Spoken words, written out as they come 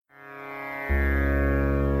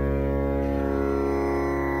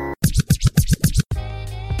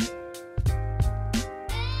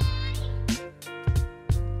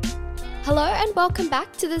Hello and welcome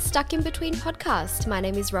back to the Stuck in Between podcast. My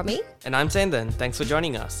name is Romy. And I'm Sandon. Thanks for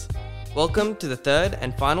joining us. Welcome to the third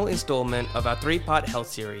and final installment of our three-part health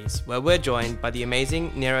series, where we're joined by the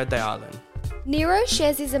amazing Nero Dayalan. Nero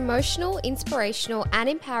shares his emotional, inspirational and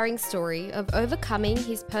empowering story of overcoming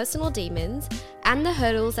his personal demons and the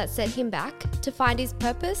hurdles that set him back to find his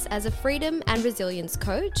purpose as a freedom and resilience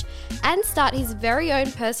coach and start his very own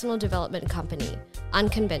personal development company,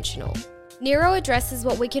 Unconventional. Nero addresses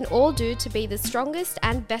what we can all do to be the strongest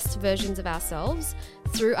and best versions of ourselves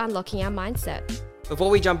through unlocking our mindset. Before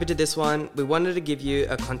we jump into this one, we wanted to give you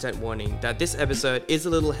a content warning that this episode is a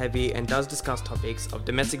little heavy and does discuss topics of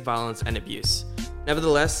domestic violence and abuse.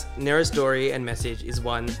 Nevertheless, Nero's story and message is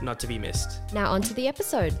one not to be missed. Now on to the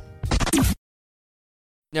episode.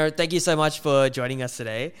 Nero, thank you so much for joining us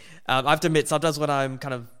today. I have to admit, sometimes when I'm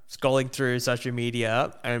kind of scrolling through social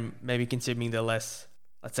media and maybe consuming the less,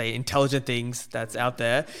 let's say, intelligent things that's out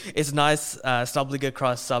there, it's nice stumbling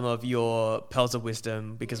across some of your pearls of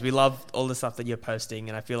wisdom because we love all the stuff that you're posting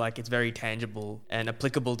and I feel like it's very tangible and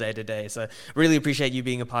applicable day to day. So really appreciate you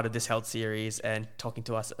being a part of this health series and talking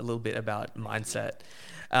to us a little bit about mindset.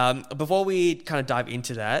 Before we kind of dive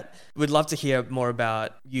into that, we'd love to hear more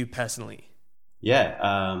about you personally.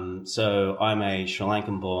 Yeah, so I'm a Sri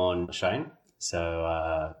Lankan born Australian.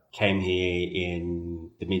 So came here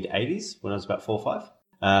in the mid 80s when I was about 4 or 5.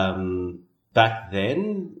 Back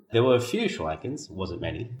then, there were a few Sri Lankans, wasn't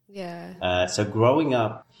many. Yeah. So growing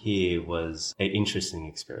up here was an interesting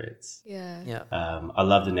experience. Yeah. I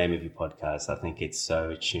love the name of your podcast. I think it's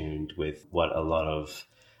so tuned with what a lot of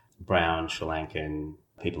brown Sri Lankan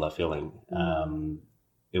people are feeling.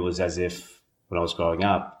 It was as if when I was growing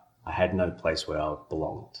up, I had no place where I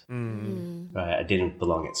belonged. Right? I didn't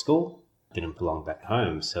belong at school, didn't belong back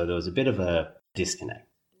home. So there was a bit of a disconnect.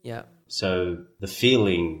 Yeah. So the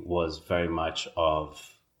feeling was very much of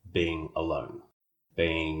being alone,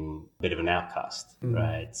 being a bit of an outcast,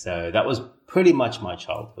 right? So that was pretty much my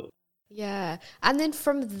childhood. Yeah. And then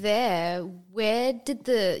from there, where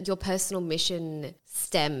did your personal mission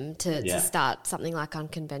stem to start something like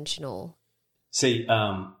Unconventional? See,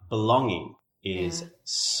 belonging is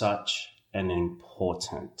such an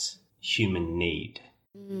important human need.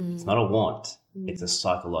 It's not a want, it's a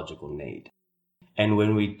psychological need. And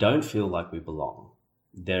when we don't feel like we belong,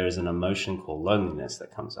 there is an emotion called loneliness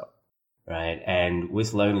that comes up, right? And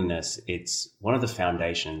with loneliness, it's one of the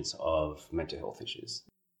foundations of mental health issues.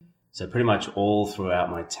 So pretty much all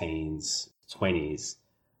throughout my teens, 20s,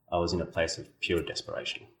 I was in a place of pure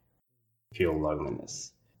desperation, pure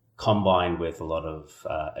loneliness, combined with a lot of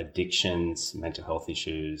addictions, mental health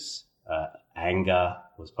issues. Anger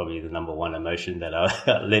was probably the number one emotion that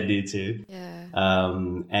I led into. Yeah.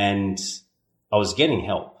 And I was getting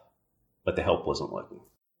help, but the help wasn't working.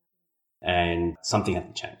 And something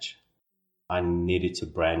had to change. I needed to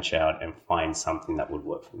branch out and find something that would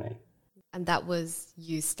work for me. And that was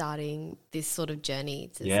you starting this sort of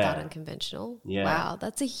journey to start Unconventional? Yeah. Wow,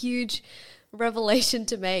 that's a huge revelation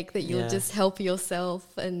to make, that you'll just help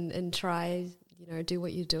yourself and try, do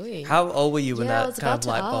what you're doing. How old were you when that kind of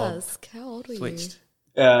light bulb How old were switched?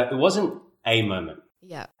 It wasn't a moment.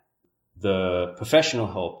 Yeah. The professional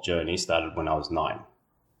help journey started when I was 9.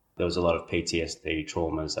 There was a lot of PTSD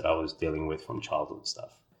traumas that I was dealing with from childhood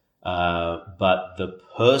stuff. But the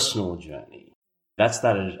personal journey, that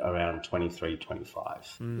started around 23,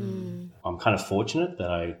 25. I'm kind of fortunate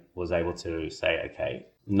that I was able to say, okay,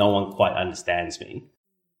 no one quite understands me.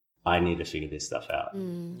 I need to figure this stuff out.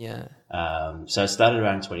 Yeah. So it started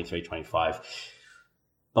around 23, 25.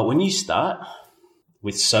 But when you start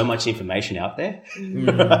with so much information out there,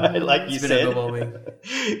 right, like you said, overwhelming.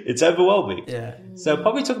 It's overwhelming. Yeah. So it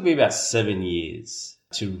probably took me about 7 years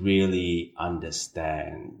to really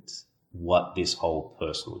understand what this whole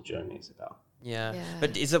personal journey is about. Yeah. Yeah.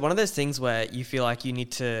 But is it one of those things where you feel like you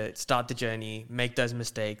need to start the journey, make those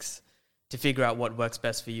mistakes to figure out what works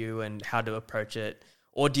best for you and how to approach it?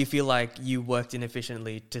 Or do you feel like you worked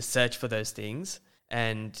inefficiently to search for those things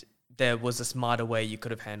and there was a smarter way you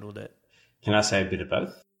could have handled it? Can I say a bit of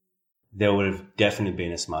both? There would have definitely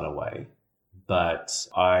been a smarter way, but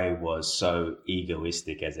I was so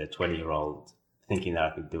egoistic as a 20-year-old thinking that I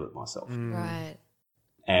could do it myself. Right.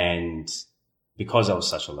 And because I was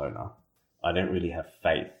such a loner, I didn't really have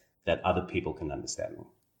faith that other people can understand me.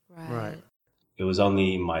 Right. It was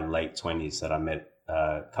only in my late 20s that I met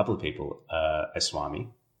a couple of people, a Swami,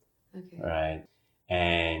 right?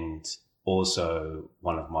 And also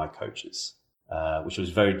one of my coaches, which was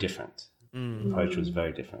very different. The approach was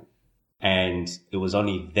very different. And it was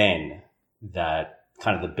only then that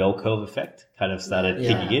kind of the bell curve effect kind of started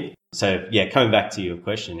kicking in. So yeah, coming back to your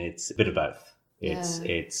question, it's a bit of both.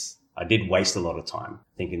 I did waste a lot of time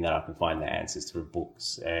thinking that I could find the answers through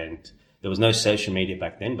books, and there was no social media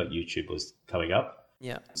back then, but YouTube was coming up.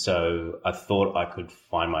 Yeah. So I thought I could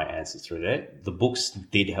find my answers through there. The books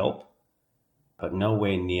did help, but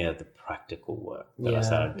nowhere near the practical work that I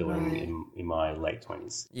started doing in my late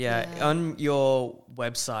 20s. Yeah. On your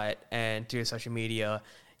website and to your social media,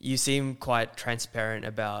 you seem quite transparent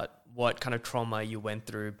about what kind of trauma you went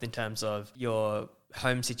through in terms of your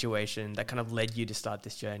home situation that kind of led you to start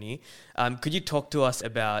this journey. Could you talk to us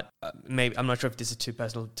about, maybe, I'm not sure if this is too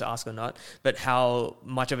personal to ask or not, but how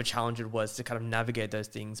much of a challenge it was to kind of navigate those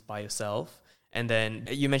things by yourself? And then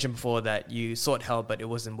you mentioned before that you sought help, but it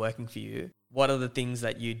wasn't working for you. What are the things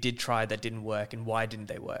that you did try that didn't work, and why didn't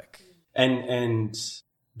they work? And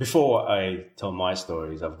before I tell my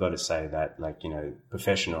stories, I've got to say that, like, you know,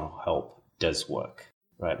 professional help does work,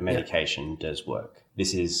 right? Medication does work.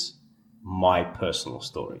 This is my personal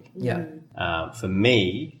story. Yeah. For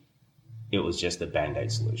me, it was just a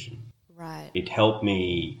Band-Aid solution. Right. It helped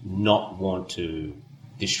me not want to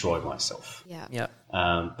destroy myself. Yeah. Yeah.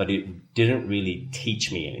 But it didn't really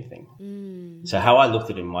teach me anything. So how I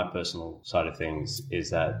looked at it in my personal side of things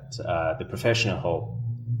is that the professional help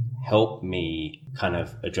helped me kind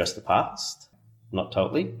of address the past, not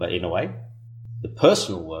totally, but in a way. The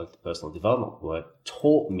personal work, the personal development work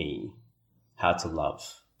taught me how to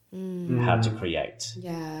love, how to create,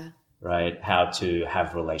 right? How to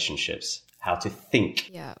have relationships, how to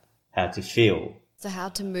think, how to feel. So how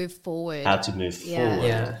to move forward.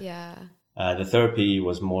 Yeah. The therapy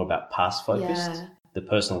was more about past focused. Yeah. The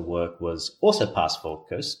personal work was also past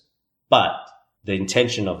focused, but the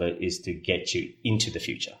intention of it is to get you into the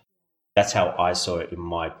future. That's how I saw it in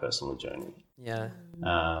my personal journey. Yeah.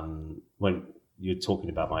 When you're talking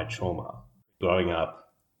about my trauma, growing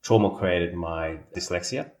up, trauma created my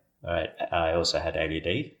dyslexia. Right? I also had ADD.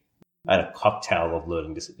 I had a cocktail of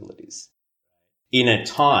learning disabilities. In a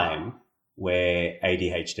time where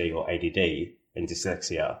ADHD or ADD and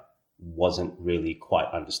dyslexia wasn't really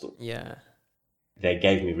quite understood. Yeah. They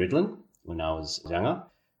gave me Ritalin when I was younger,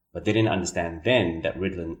 but they didn't understand then that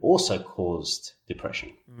Ritalin also caused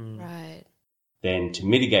depression. Right. Then to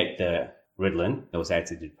mitigate the Ritalin, there was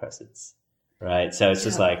antidepressants, right? So it's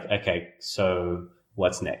just like, okay, so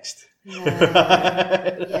what's next?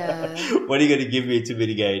 Yeah. What are you going to give me to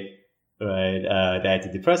mitigate, right, the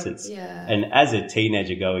antidepressants? Yeah. And as a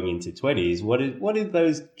teenager going into 20s, what did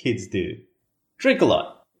those kids do? Drink a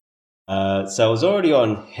lot. So I was already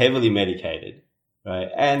on heavily medicated, right?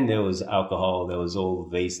 And there was alcohol. There was all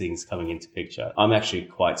these things coming into picture. I'm actually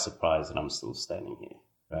quite surprised that I'm still standing here,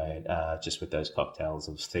 right? Just with those cocktails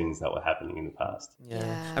of things that were happening in the past.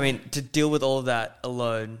 Yeah. I mean, to deal with all of that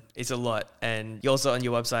alone is a lot. And you also, on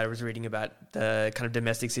your website, I was reading about the kind of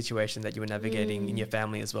domestic situation that you were navigating in your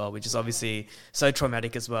family as well, which is obviously so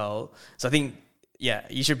traumatic as well. So I think, yeah,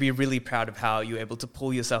 you should be really proud of how you were able to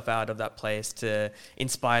pull yourself out of that place to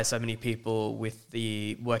inspire so many people with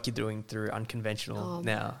the work you're doing through Unconventional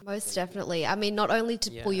now. Most definitely. I mean, not only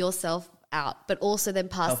to pull yourself out, but also then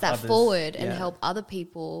pass Help that others. forward and help other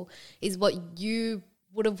people is what you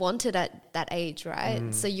would have wanted at that age,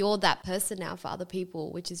 right? So you're that person now for other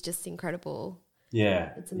people, which is just incredible.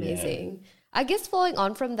 Yeah. It's amazing. I guess following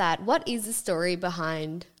on from that, what is the story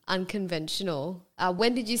behind Unconventional?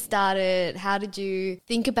 When did you start it? How did you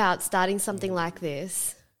think about starting something like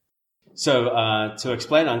this? So to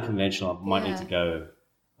explain Unconventional, I might need to go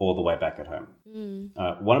all the way back at home.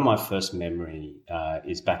 One of my first memory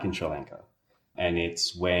is back in Sri Lanka, and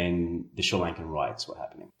it's when the Sri Lankan riots were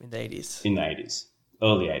happening. In the 80s. In the 80s,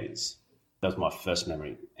 early 80s. That was my first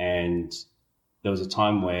memory. And there was a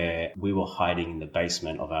time where we were hiding in the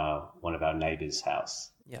basement of one of our neighbours' house.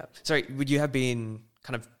 Yeah. Sorry, would you have been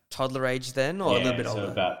kind of toddler age then, or a little bit older?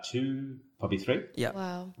 So about 2, probably 3. Yeah.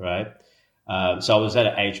 Wow. Right? So I was at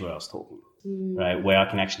an age where I was talking, right? Where I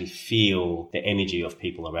can actually feel the energy of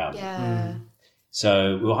people around me. Yeah.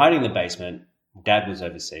 So we were hiding in the basement. Dad was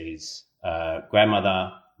overseas,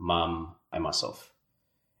 grandmother, mum, and myself.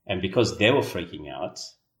 And because they were freaking out,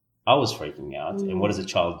 I was freaking out. And what does a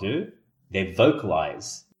child do? They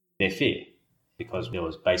vocalize their fear because there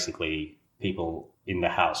was basically people in the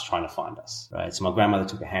house trying to find us, right? So my grandmother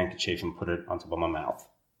took a handkerchief and put it on top of my mouth,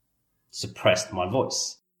 suppressed my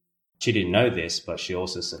voice. She didn't know this, but she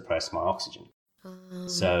also suppressed my oxygen.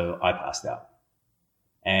 So I passed out.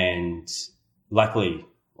 And luckily,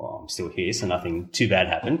 well, I'm still here, so nothing too bad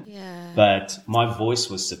happened. Yeah. But my voice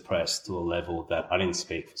was suppressed to a level that I didn't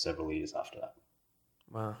speak for several years after that.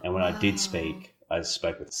 Wow. And when I did speak, I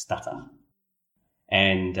spoke with stutter.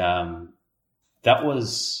 And that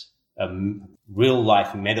was a real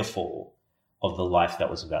life metaphor of the life that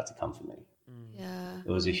was about to come for me. Yeah.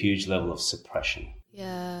 There was a huge level of suppression.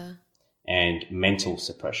 Yeah. And mental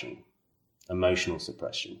suppression, emotional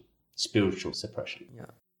suppression, spiritual suppression. Yeah.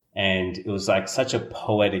 And it was like such a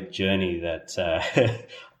poetic journey that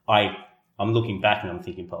I'm looking back and I'm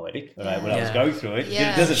thinking poetic, right? When I was going through it,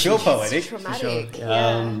 it doesn't feel poetic. It's traumatic. Sure.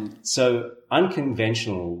 Yeah. So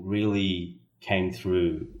unconventional really came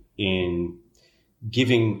through in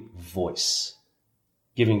giving voice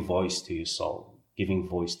to your soul, giving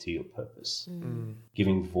voice to your purpose,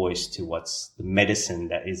 giving voice to what's the medicine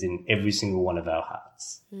that is in every single one of our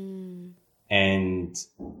hearts. And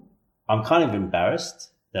I'm kind of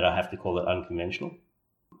embarrassed that I have to call it unconventional.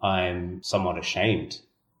 I'm somewhat ashamed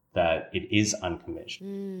that it is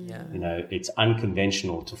unconventional. Yeah. You know, it's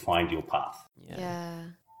unconventional to find your path. Yeah.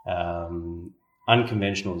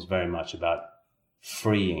 Unconventional is very much about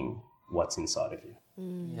freeing what's inside of you.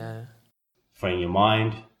 Yeah. Freeing your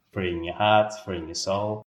mind, freeing your heart, freeing your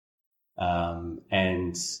soul.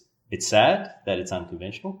 And it's sad that it's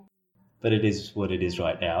unconventional, but it is what it is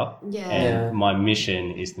right now. Yeah. And my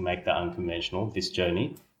mission is to make that unconventional, this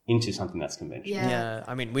journey, into something that's conventional. Yeah,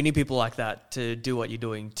 I mean, we need people like that to do what you're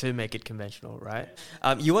doing to make it conventional, right?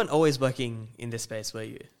 You weren't always working in this space, were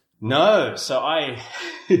you? No, so I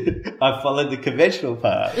followed the conventional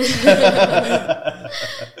path.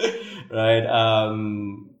 Right.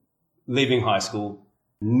 Leaving high school,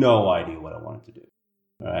 no idea what I wanted to do.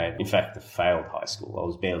 Right. In fact, I failed high school. I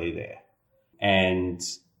was barely there. And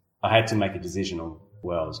I had to make a decision on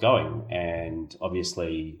where I was going. And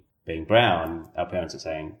obviously, being brown, our parents are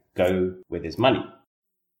saying, go where there's money.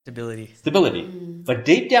 Stability. But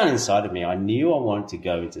deep down inside of me, I knew I wanted to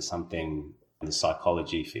go into something in the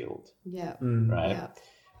psychology field. Yeah. Right. Yeah.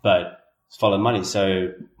 But follow money.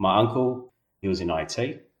 So my uncle, he was in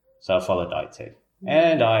IT. So I followed IT.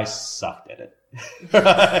 And I sucked at it.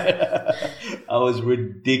 Right? I was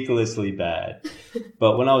ridiculously bad.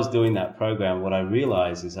 But when I was doing that program, what I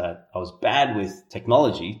realized is that I was bad with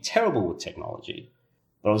technology, terrible with technology,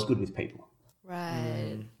 but I was good with people.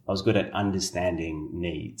 Right. I was good at understanding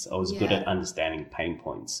needs. I was good at understanding pain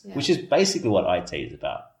points, Yeah. which is basically what IT is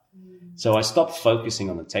about. So I stopped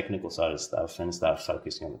focusing on the technical side of stuff and started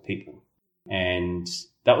focusing on the people. And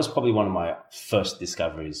that was probably one of my first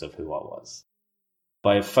discoveries of who I was.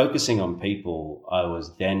 By focusing on people, I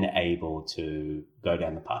was then able to go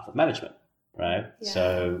down the path of management, right? Yeah.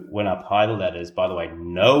 So went up high the ladders, by the way,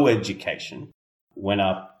 no education, went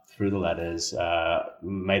up through the ladders,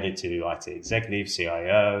 made it to IT executive,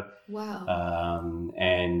 CIO, Wow.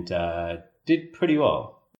 and did pretty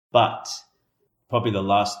well. But probably the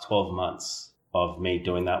last 12 months of me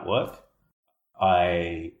doing that work,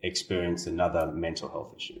 I experienced another mental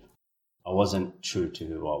health issue. I wasn't true to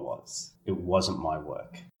who I was. It wasn't my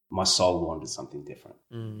work. My soul wanted something different.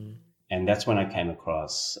 And that's when I came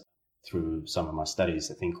across, through some of my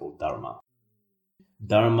studies, a thing called Dharma.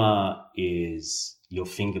 Dharma is your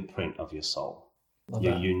fingerprint of your soul,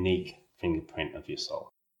 your unique fingerprint of your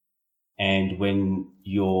soul. And when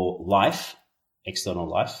your life, external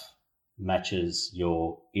life, matches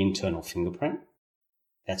your internal fingerprint,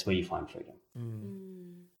 that's where you find freedom.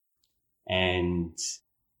 And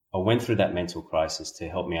I went through that mental crisis to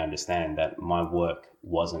help me understand that my work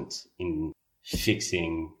wasn't in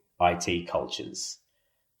fixing IT cultures,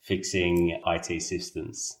 fixing IT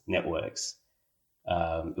systems, networks.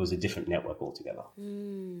 It was a different network altogether,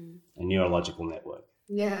 a neurological network,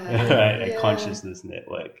 right? A consciousness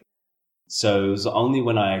network. So it was only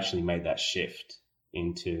when I actually made that shift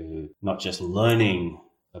into not just learning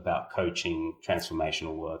about coaching,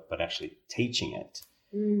 transformational work, but actually teaching it,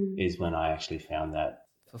 is when I actually found that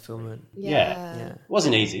Fulfillment. Yeah. Yeah. It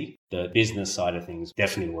wasn't easy. The business side of things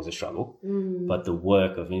definitely was a struggle, but the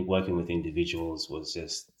work of working with individuals was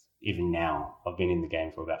just, even now, I've been in the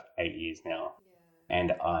game for about 8 years now,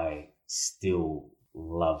 and I still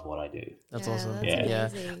love what I do. That's awesome.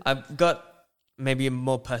 That's amazing. I've got maybe a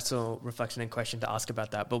more personal reflection and question to ask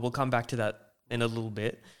about that, but we'll come back to that in a little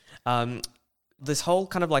bit. This whole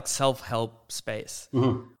kind of like self-help space,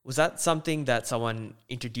 was that something that someone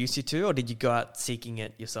introduced you to, or did you go out seeking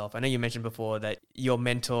it yourself? I know you mentioned before that your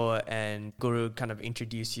mentor and guru kind of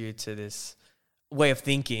introduced you to this way of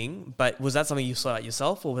thinking, but was that something you sought out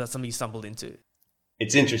yourself, or was that something you stumbled into?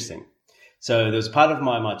 It's interesting. So there was part of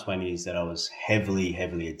my 20s that I was heavily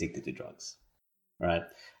addicted to drugs, right?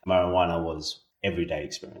 Marijuana was everyday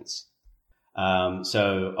experience.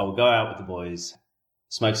 So I would go out with the boys,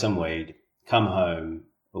 smoke some weed, come home.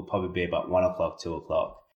 It'll probably be about 1 o'clock, 2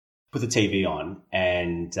 o'clock, put the TV on,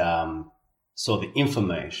 and saw the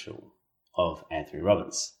infomercial of Anthony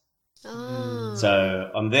Robbins. Oh.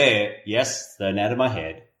 So I'm there, yes, thrown out of my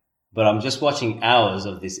head, but I'm just watching hours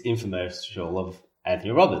of this infomercial of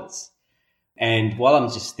Anthony Robbins. And while I'm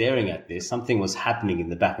just staring at this, something was happening in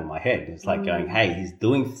the back of my head. It's like going, hey, he's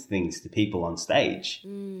doing things to people on stage.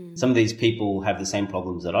 Some of these people have the same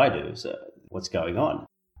problems that I do. So what's going on?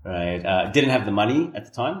 Right. Didn't have the money at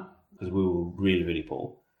the time because we were really, really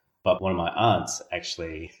poor. But one of my aunts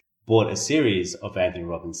actually bought a series of Anthony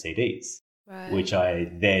Robbins CDs, which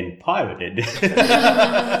I then pirated.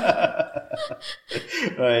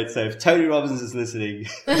 Right. So if Tony Robbins is listening,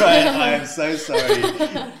 right, I am so sorry.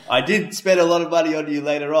 I did spend a lot of money on you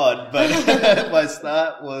later on, but my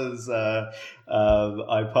start was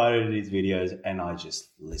I pirated his videos and I just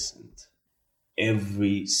listened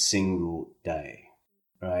every single day.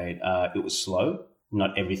 Right. It was slow.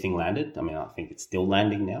 Not everything landed. I mean, I think it's still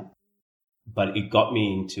landing now, but it got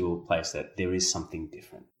me into a place that there is something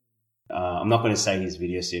different. I'm not going to say his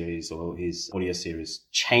video series or his audio series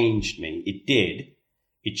changed me. It did.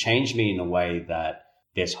 It changed me in a way that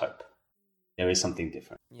there's hope. There is something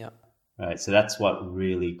different. Yeah. Right. So that's what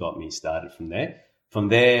really got me started from there. From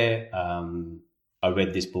there, I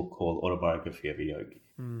read this book called Autobiography of a Yogi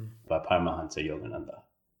by Paramahansa Yogananda.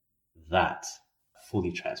 That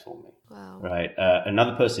fully transformed me. Wow. Right.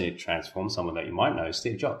 Another person who transformed, someone that you might know, is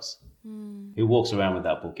Steve Jobs. He walks around with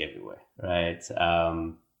that book everywhere. Right.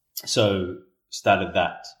 So started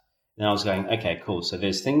that. And I was going, okay, cool. So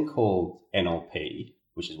there's a thing called NLP,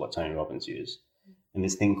 which is what Tony Robbins used, and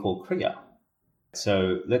this thing called Kriya.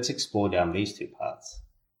 So let's explore down these two paths.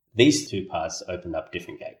 These two paths opened up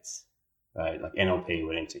different gates, right? Like NLP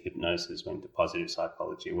went into hypnosis, went into positive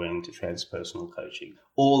psychology, went into transpersonal coaching,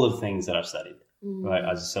 all of the things that I've studied, right?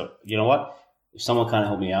 I just thought, you know what? If someone can't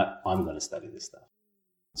help me out, I'm going to study this stuff.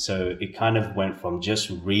 So it kind of went from just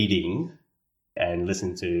reading and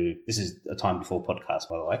listening to, this is a time before podcast,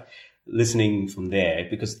 by the way, listening from there,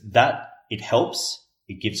 because that, it helps,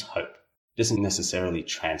 it gives hope. It doesn't necessarily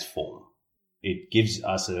transform. It gives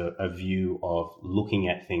us a view of looking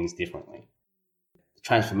at things differently. The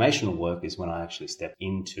transformational work is when I actually step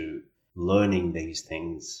into learning these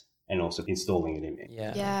things and also installing it in me.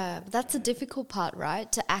 Yeah, but that's the difficult part, right?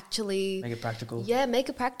 To actually Make it practical. Yeah, make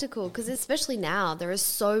it practical, because especially now there are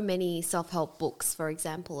so many self-help books, for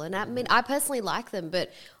example, and I mean, I personally like them,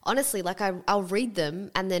 but honestly, like I'll read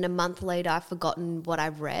them and then a month later I've forgotten what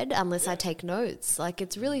I've read unless I take notes. Like,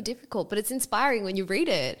 it's really difficult, but it's inspiring when you read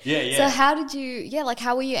it. Yeah. So how did you,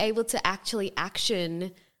 how were you able to actually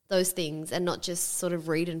action those things and not just sort of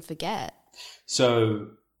read and forget? So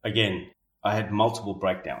again, I had multiple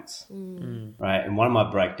breakdowns, right? And one of my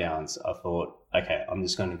breakdowns, I thought, okay, I'm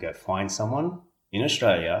just going to go find someone in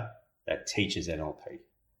Australia that teaches NLP,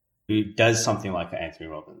 who does something like Anthony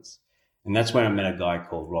Robbins. And that's when I met a guy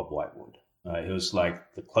called Rob Whitewood. He was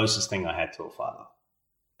like the closest thing I had to a father.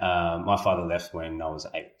 My father left when I was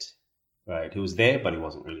 8, right? He was there, but he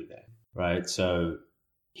wasn't really there, right? So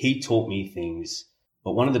he taught me things,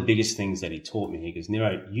 but one of the biggest things that he taught me, he goes,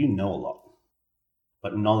 Nero, you know a lot.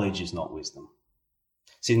 But knowledge is not wisdom.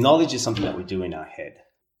 See, knowledge is something that we do in our head.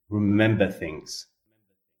 Remember things.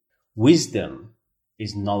 Wisdom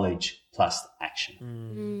is knowledge plus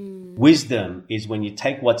action. Wisdom is when you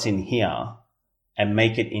take what's in here and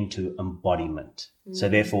make it into embodiment. So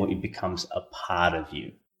therefore it becomes a part of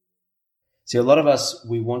you. See, a lot of us,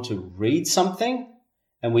 we want to read something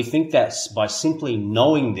and we think that by simply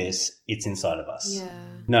knowing this, it's inside of us. Yeah.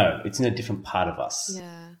 No, it's in a different part of us.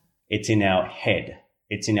 Yeah. It's in our head.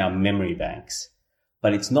 It's in our memory banks,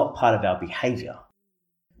 but it's not part of our behavior.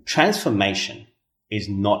 Transformation is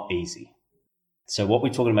not easy. So what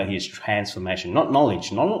we're talking about here is transformation, not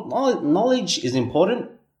knowledge. Knowledge is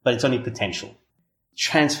important, but it's only potential.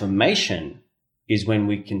 Transformation is when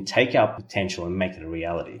we can take our potential and make it a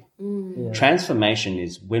reality. Transformation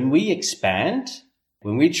is when we expand,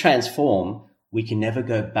 when we transform, we can never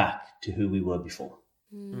go back to who we were before.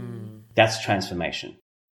 That's transformation.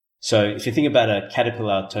 So if you think about a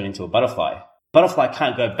caterpillar turning into a butterfly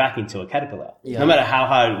can't go back into a caterpillar, no matter how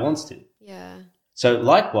hard it wants to. Yeah. So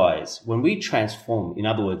likewise, when we transform, in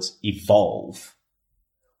other words, evolve,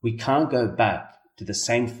 we can't go back to the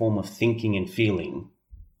same form of thinking and feeling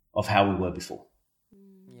of how we were before.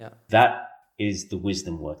 Yeah. That is the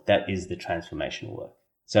wisdom work. That is the transformational work.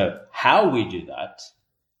 So how we do that,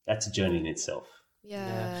 that's a journey in itself.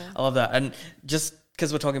 Yeah. I love that. And just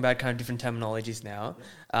because we're talking about kind of different terminologies now,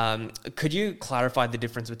 could you clarify the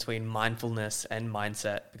difference between mindfulness and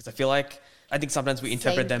mindset? Because I think sometimes we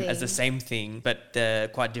interpret them as the same thing, but they're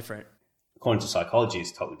quite different. According to psychology,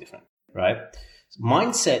 it's totally different, right?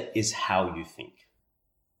 Mindset is how you think.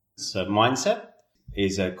 So mindset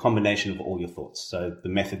is a combination of all your thoughts. So the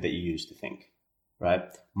method that you use to think, right?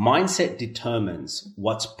 Mindset determines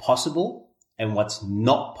what's possible and what's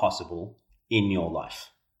not possible in your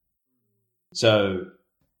life. So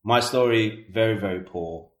my story, very, very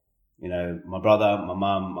poor. You know, my brother, my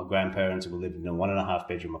mum, my grandparents were living in a 1.5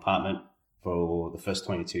 bedroom apartment for the first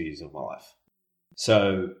 22 years of my life.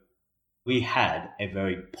 So we had a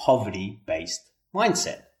very poverty-based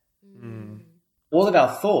mindset. All of our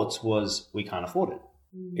thoughts was, we can't afford it.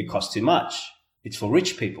 It costs too much. It's for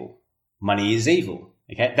rich people. Money is evil.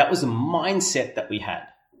 Okay. That was the mindset that we had.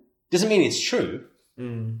 Doesn't mean it's true.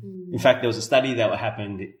 In fact, there was a study that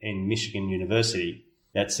happened in Michigan University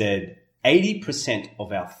that said 80%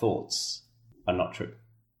 of our thoughts are not true.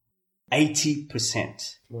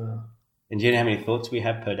 80%. Wow. And do you know how many thoughts we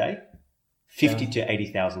have per day? 50 to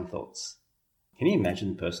 80,000 thoughts. Can you imagine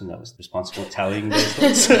the person that was responsible tallying those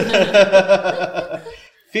thoughts?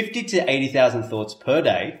 50 to 80,000 thoughts per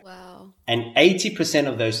day. Wow. And 80%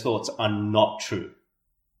 of those thoughts are not true.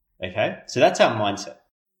 Okay? So that's our mindset.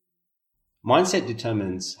 Mindset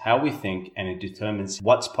determines how we think, and it determines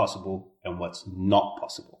what's possible and what's not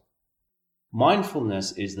possible.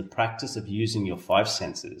 Mindfulness is the practice of using your 5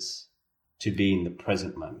 senses to be in the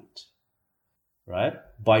present moment. Right?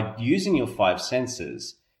 By using your 5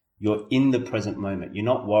 senses, you're in the present moment. You're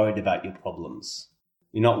not worried about your problems.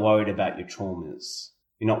 You're not worried about your traumas.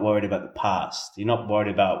 You're not worried about the past. You're not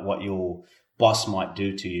worried about what your boss might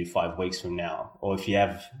do to you 5 weeks from now, or if you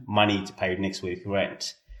have money to pay next week's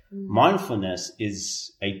rent. Mindfulness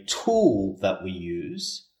is a tool that we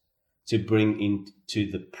use to bring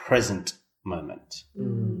into the present moment.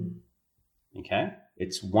 Okay?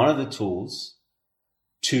 It's one of the tools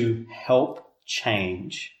to help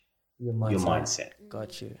change your mindset.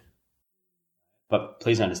 Got you. But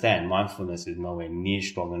please understand, mindfulness is nowhere near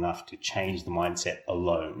strong enough to change the mindset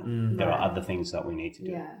alone. There are other things that we need to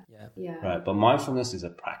do. Yeah. Right? But mindfulness is a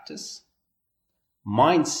practice.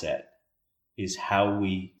 Mindset is how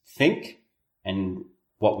we think and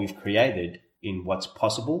what we've created in what's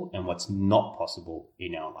possible and what's not possible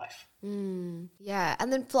in our life. Yeah.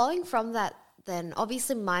 And then flowing from that, then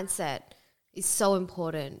obviously mindset is so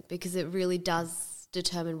important because it really does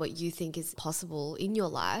determine what you think is possible in your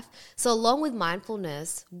life. So along with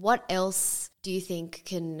mindfulness, what else do you think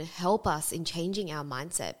can help us in changing our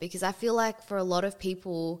mindset? Because I feel like for a lot of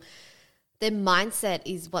people, their mindset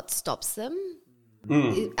is what stops them.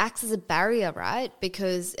 It acts as a barrier, right?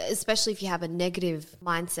 Because especially if you have a negative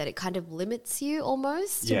mindset, it kind of limits you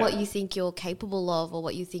almost to what you think you're capable of or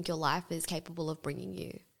what you think your life is capable of bringing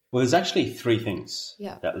you. Well, there's actually 3 things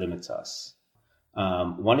that limits us.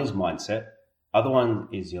 One is mindset. Other one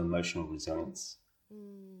is your emotional resilience.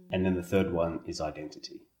 And then the third one is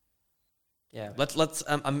identity. Yeah, let's.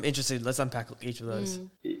 I'm interested. Let's unpack each of those.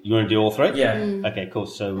 You want to do all 3? Yeah. Okay, cool.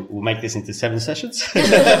 So we'll make this into 7 sessions.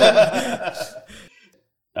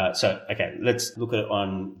 Okay, let's look at it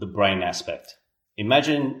on the brain aspect.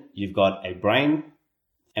 Imagine you've got a brain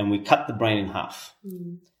and we cut the brain in half.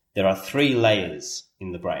 There are 3 layers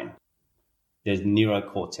in the brain. There's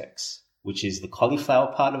neurocortex, which is the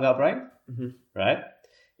cauliflower part of our brain, right?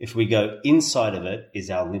 If we go inside of it is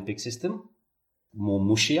our limbic system, more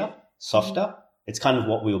mushier, softer. It's kind of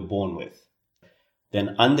what we were born with.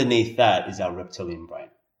 Then underneath that is our reptilian brain.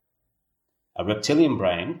 Our reptilian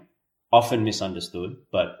brain, often misunderstood,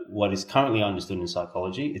 but what is currently understood in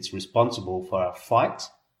psychology, it's responsible for our fight,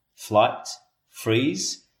 flight,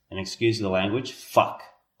 freeze, and excuse the language, fuck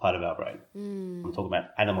part of our brain. I'm talking about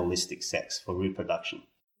animalistic sex for reproduction.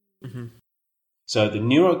 So the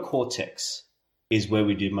neurocortex is where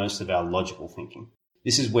we do most of our logical thinking.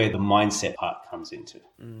 This is where the mindset part comes into.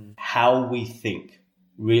 How we think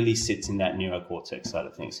really sits in that neurocortex side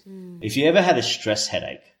of things. If you ever had a stress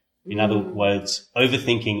headache, in other words,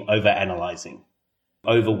 overthinking, overanalyzing,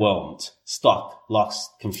 overwhelmed, stuck,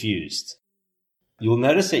 lost, confused, you'll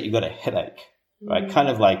notice that you've got a headache, right? Kind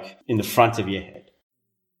of like in the front of your head.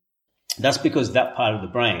 That's because that part of the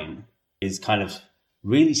brain is kind of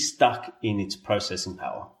really stuck in its processing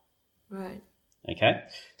power. Right. Okay?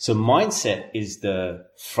 So mindset is the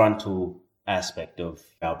frontal aspect of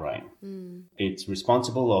our brain. It's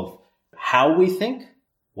responsible of how we think,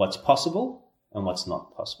 what's possible, and what's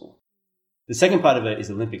not possible. The second part of it is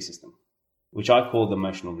the limbic system, which I call the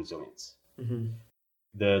emotional resilience.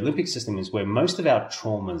 The limbic system is where most of our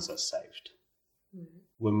traumas are saved.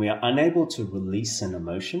 When we are unable to release an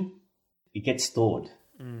emotion, it gets stored.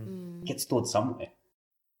 It gets stored somewhere.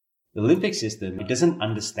 The limbic system, it doesn't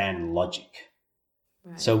understand logic.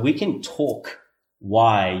 So we can talk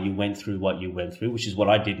why you went through what you went through, which is what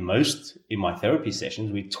I did most in my therapy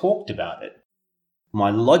sessions. We talked about it. My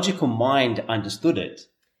logical mind understood it,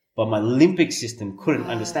 but my limbic system couldn't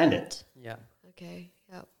understand it. Yeah. Okay.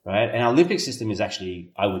 Yep. Right? And our limbic system is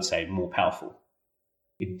actually, I would say, more powerful.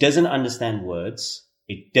 It doesn't understand words.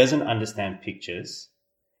 It doesn't understand pictures.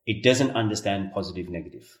 It doesn't understand positive,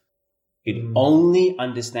 negative. It only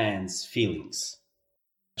understands feelings.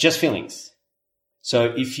 Just feelings.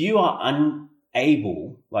 So if you are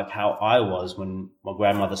unable, like how I was when my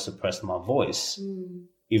grandmother suppressed my voice,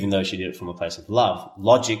 even though she did it from a place of love,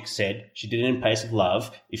 logic said she did it in a place of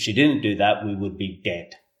love. If she didn't do that, we would be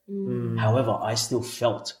dead. However, I still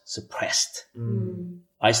felt suppressed.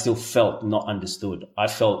 I still felt not understood. I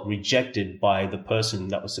felt rejected by the person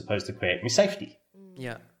that was supposed to create me safety.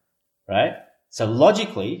 Yeah. Right? So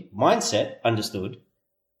logically, mindset understood.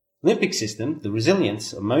 Limbic system, the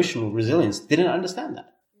resilience, emotional resilience, didn't understand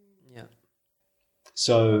that. Yeah.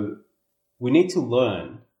 So we need to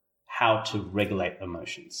learn how to regulate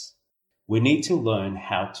emotions. We need to learn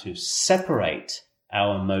how to separate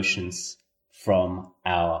our emotions from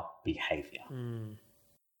our behavior.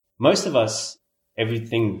 Most of us,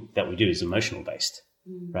 everything that we do is emotional based,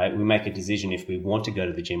 right? We make a decision if we want to go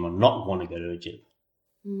to the gym or not want to go to the gym.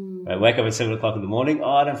 Right? Wake up at 7 o'clock in the morning.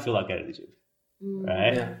 Oh, I don't feel like going to the gym.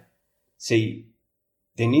 Right? Yeah. See,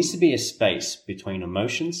 there needs to be a space between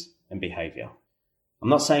emotions and behavior. I'm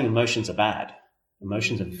not saying emotions are bad.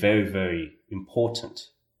 Emotions are very, very important,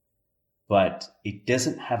 but it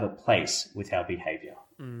doesn't have a place with our behavior.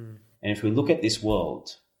 And if we look at this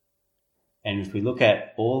world, and if we look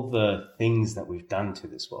at all the things that we've done to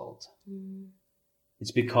this world,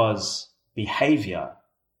 it's because behavior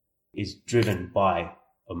is driven by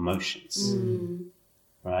emotions,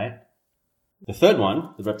 right? The third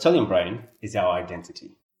one, the reptilian brain, is our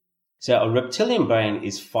identity. So a reptilian brain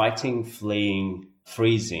is fighting, fleeing,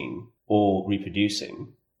 freezing, or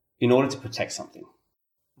reproducing in order to protect something.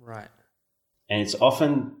 Right. And it's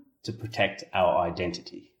often to protect our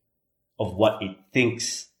identity of what it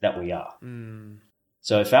thinks that we are.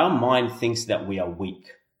 So if our mind thinks that we are weak,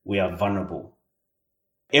 we are vulnerable,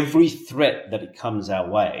 every threat that it comes our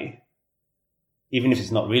way, even if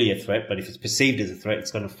it's not really a threat, but if it's perceived as a threat,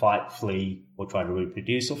 it's going to fight, flee, or try to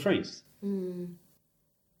reproduce or freeze.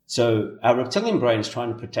 So our reptilian brain is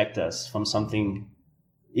trying to protect us from something,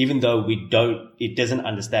 even though it doesn't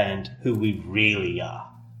understand who we really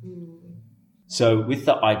are. So with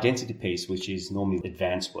the identity piece, which is normally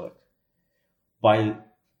advanced work, by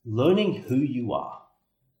learning who you are,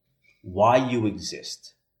 why you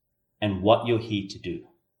exist, and what you're here to do,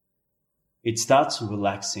 it starts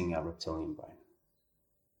relaxing our reptilian brain.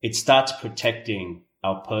 It starts protecting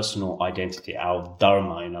our personal identity, our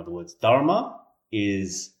dharma, in other words. Dharma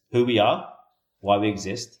is who we are, why we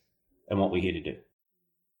exist, and what we're here to do.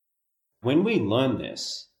 When we learn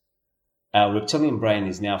this, our reptilian brain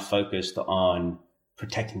is now focused on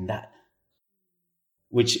protecting that,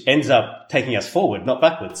 which ends up taking us forward, not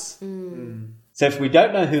backwards. So if we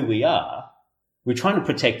don't know who we are, we're trying to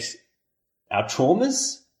protect our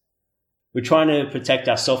traumas. We're trying to protect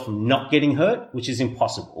ourselves from not getting hurt, which is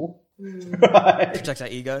impossible. Right? Protect our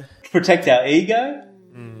ego. Protect our ego.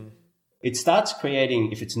 It starts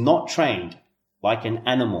creating, if it's not trained, like an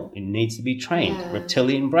animal, it needs to be trained. Yeah.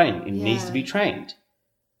 Reptilian brain, it needs to be trained.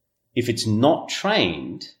 If it's not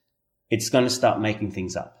trained, it's going to start making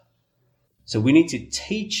things up. So we need to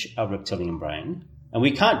teach our reptilian brain, and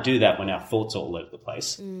we can't do that when our thoughts are all over the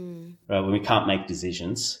place, right? When we can't make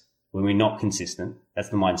decisions, when we're not consistent. That's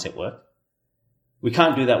the mindset work. We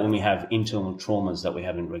can't do that when we have internal traumas that we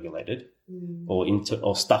haven't regulated,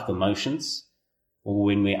 or stuck emotions, or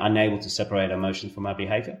when we're unable to separate emotions from our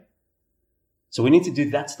behavior. So we need to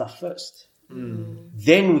do that stuff first.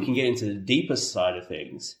 Then we can get into the deeper side of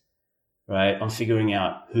things, right? On figuring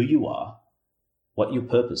out who you are, what your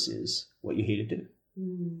purpose is, what you're here to do.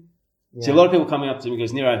 Yeah. See, a lot of people coming up to me and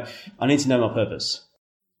goes, Nero, I need to know my purpose.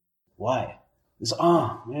 Why? It's,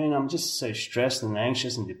 man, I'm just so stressed and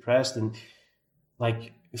anxious and depressed, and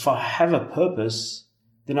like, if I have a purpose,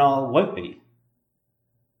 then I won't be.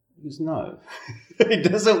 He goes, no, it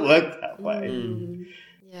doesn't work that way.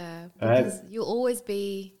 Yeah, Right? because you'll always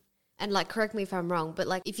be, and like, correct me if I'm wrong, but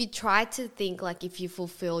like, if you try to think like if you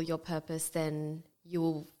fulfill your purpose, then you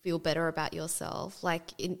will feel better about yourself.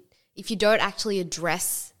 Like, if you don't actually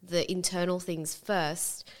address the internal things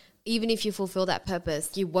first, even if you fulfill that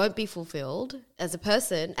purpose, you won't be fulfilled as a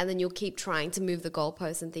person, and then you'll keep trying to move the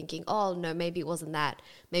goalposts and thinking, oh, no, maybe it wasn't that.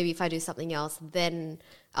 Maybe if I do something else, then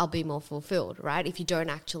I'll be more fulfilled, right? If you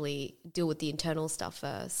don't actually deal with the internal stuff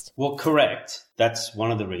first. Well, correct. That's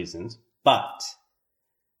one of the reasons. But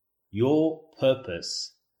your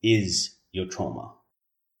purpose is your trauma.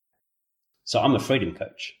 So I'm a freedom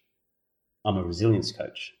coach. I'm a resilience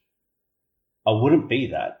coach. I wouldn't be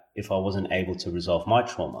that if I wasn't able to resolve my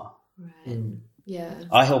trauma. Right. Yeah.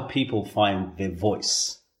 I help people find their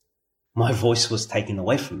voice. My voice was taken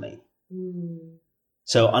away from me.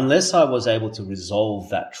 So unless I was able to resolve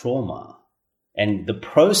that trauma, and the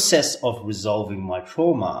process of resolving my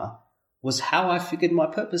trauma was how I figured my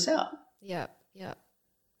purpose out. Yeah. Yeah.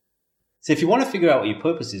 So if you want to figure out what your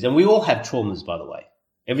purpose is, and we all have traumas, by the way,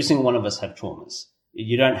 every single one of us have traumas.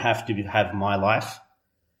 You don't have to have my life,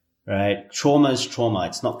 right? Trauma is trauma.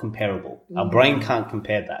 It's not comparable. Our brain can't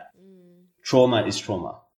compare that. Trauma is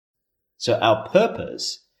trauma. So our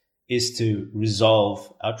purpose is to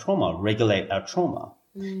resolve our trauma, regulate our trauma.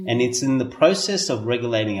 And it's in the process of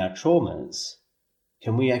regulating our traumas,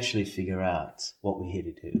 can we actually figure out what we're here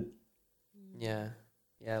to do? Yeah.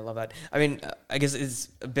 Yeah, I love that. I mean, I guess it's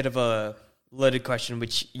a bit of a loaded question,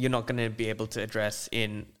 which you're not going to be able to address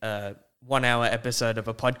in a 1 hour episode of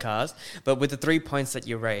a podcast. But with the 3 points that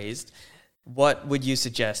you raised, what would you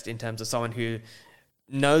suggest in terms of someone who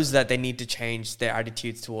knows that they need to change their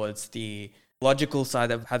attitudes towards the logical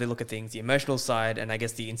side of how they look at things, the emotional side, and I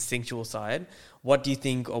guess the instinctual side? What do you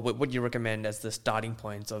think, or what would you recommend as the starting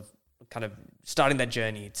points of kind of starting that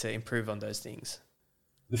journey to improve on those things?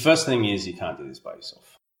 The first thing is you can't do this by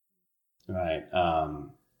yourself, right?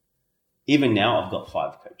 Even now, I've got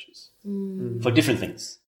 5 coaches for different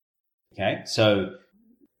things. Okay, so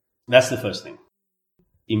that's the first thing.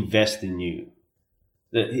 Invest in you.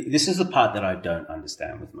 This is the part that I don't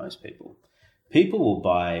understand with most people. People will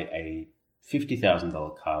buy a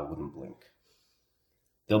 $50,000 car, wouldn't blink.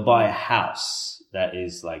 They'll buy a house that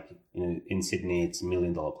is like, in Sydney, it's $1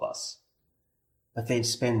 million plus. But they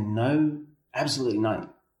spend absolutely nothing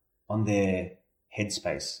on their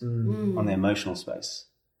headspace, on their emotional space,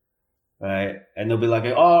 right? And they'll be like,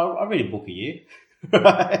 oh, I read a book a year,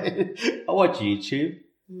 right? I watch YouTube.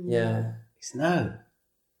 Yeah. No.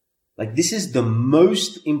 Like, this is the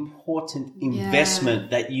most important investment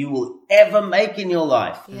that you will ever make in your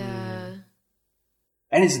life. Yeah.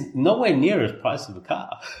 And it's nowhere near the price of a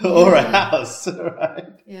car or a house,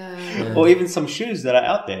 right? Yeah. Or even some shoes that are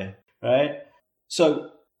out there, right? So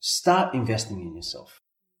start investing in yourself.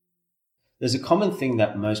 There's a common thing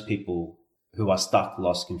that most people who are stuck,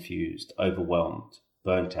 lost, confused, overwhelmed,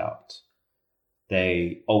 burnt out,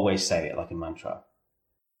 they always say it like a mantra.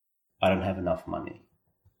 I don't have enough money.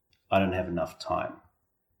 I don't have enough time.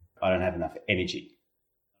 I don't have enough energy.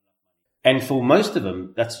 And for most of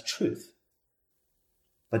them, that's the truth.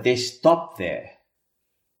 But they stop there.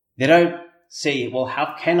 They don't see, well,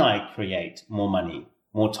 how can I create more money,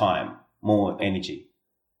 more time, more energy?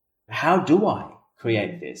 How do I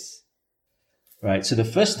create this? Right? So the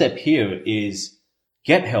first step here is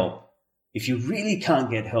get help. If you really can't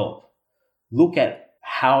get help, look at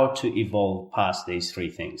how to evolve past these 3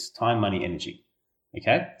 things: time, money, energy.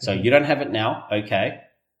 Okay? So you don't have it now. Okay.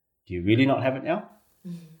 Do you really not have it now?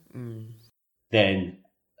 Then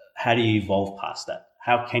how do you evolve past that?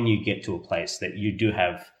 How can you get to a place that you do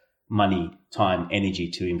have money, time, energy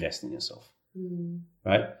to invest in yourself?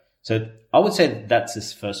 Right? So I would say that's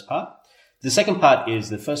this first part. The second part is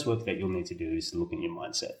the first work that you'll need to do is to look at your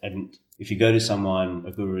mindset. And if you go to someone,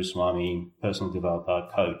 a guru, swami, personal developer,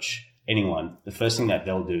 coach, anyone, the first thing that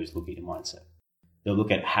they'll do is look at your mindset. They'll look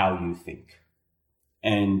at how you think.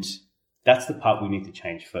 And that's the part we need to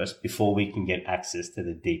change first before we can get access to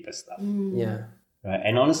the deeper stuff. Yeah. Right?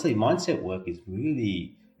 And honestly, mindset work is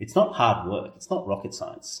it's not hard work. It's not rocket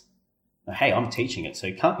science. Hey, I'm teaching it, so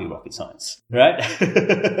it can't be rocket science, right?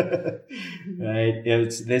 Right?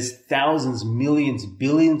 There's thousands, millions,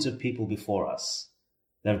 billions of people before us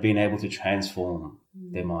that have been able to transform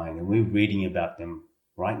their mind. And we're reading about them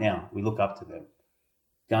right now. We look up to them.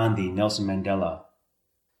 Gandhi, Nelson Mandela.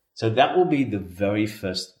 So that will be the very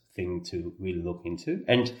first thing to really look into.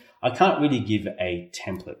 And I can't really give a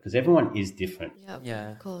template because everyone is different. Yep,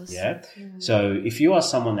 Yeah. of course. Yeah. So if you are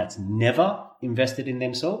someone that's never invested in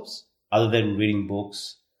themselves, other than reading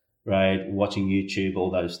books, right, watching YouTube,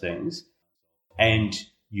 all those things, and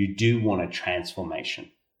you do want a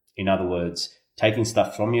transformation. In other words, taking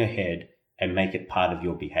stuff from your head and make it part of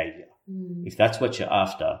your behavior. If that's what you're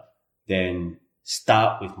after, then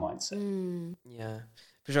start with mindset. Yeah,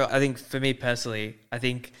 for sure. I think for me personally, I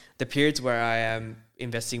think the periods where I am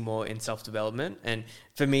investing more in self-development, and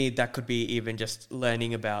for me, that could be even just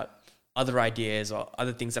learning about other ideas or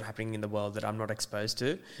other things that are happening in the world that I'm not exposed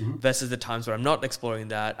to, versus the times where I'm not exploring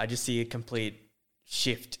that. I just see a complete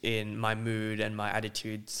shift in my mood and my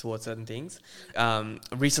attitude towards certain things.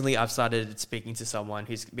 Recently, I've started speaking to someone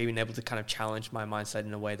who's been able to kind of challenge my mindset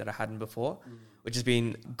in a way that I hadn't before, which has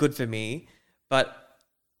been good for me. But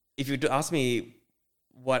if you ask me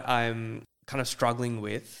what I'm kind of struggling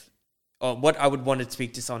with, or what I would want to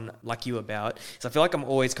speak to someone like you about, is I feel like I'm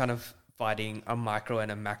always kind of fighting a micro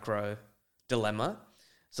and a macro dilemma.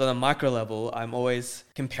 So on a micro level, I'm always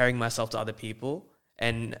comparing myself to other people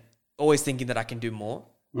and always thinking that I can do more.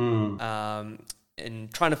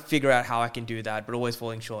 And trying to figure out how I can do that, but always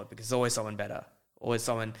falling short because there's always someone better, always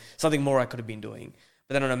something more I could have been doing.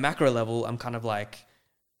 But then on a macro level, I'm kind of like,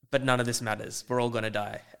 but none of this matters. We're all going to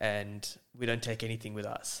die and we don't take anything with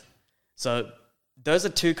us. So those are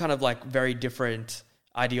two kind of like very different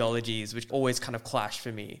ideologies, which always kind of clash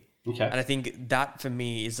for me. Okay. And I think that for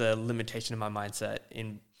me is a limitation of my mindset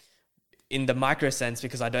in the micro sense,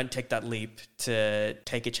 because I don't take that leap to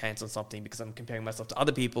take a chance on something because I'm comparing myself to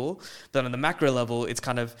other people. But on the macro level, it's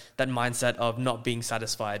kind of that mindset of not being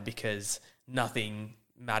satisfied because nothing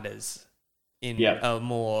matters in a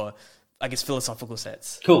more, I guess, philosophical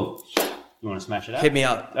sense. Cool. You want to smash it out? Hit me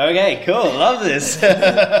up. Okay, cool. Love this.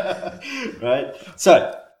 Right.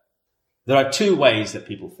 So there are two ways that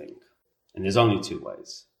people think, and there's only two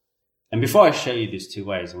ways. And before I show you these two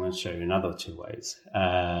ways, I'm going to show you another two ways.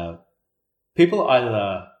 People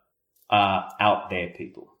either are out there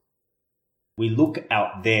people. We look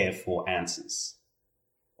out there for answers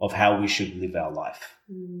of how we should live our life,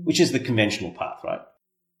 which is the conventional path, right?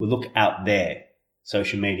 We look out there,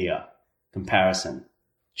 social media, comparison,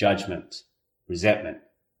 judgment, resentment.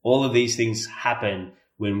 All of these things happen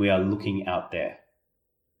when we are looking out there.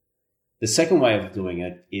 The second way of doing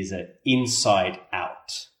it is an inside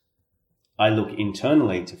out. I look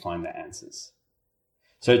internally to find the answers.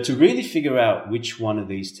 So to really figure out which one of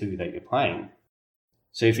these two that you're playing.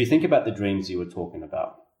 So if you think about the dreams you were talking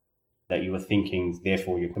about, that you were thinking,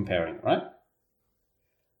 therefore you're comparing, right?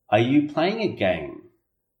 Are you playing a game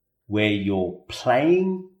where you're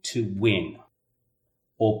playing to win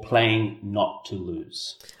or playing not to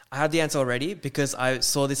lose? I have the answer already because I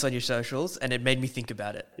saw this on your socials and it made me think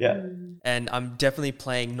about it. Yeah. And I'm definitely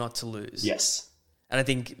playing not to lose. Yes. And I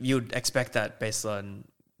think you'd expect that based on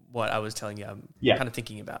what I was telling you I'm kind of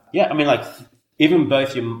thinking about. Yeah, I mean, like, even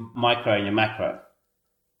both your micro and your macro,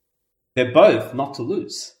 they're both not to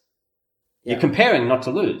lose. Yeah. You're comparing not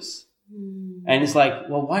to lose. And it's like,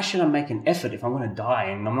 well, why should I make an effort if I'm going to die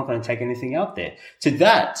and I'm not going to take anything out there? To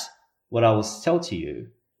that, what I will tell to you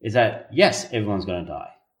is that, yes, everyone's going to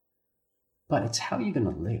die, but it's how you're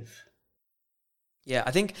going to live. Yeah,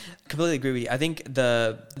 I think completely agree with you. I think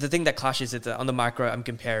the thing that clashes is that on the micro, I'm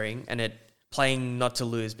comparing and it playing not to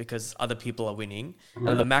lose because other people are winning. And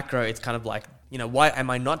on the macro, it's kind of like, why am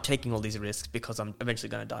I not taking all these risks because I'm eventually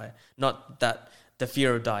going to die? Not that the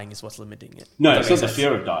fear of dying is what's limiting it. No, it's not the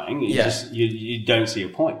fear of dying. You don't see a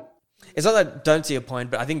point. It's not that I don't see a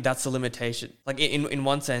point, but I think that's the limitation. Like in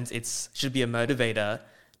one sense, it should be a motivator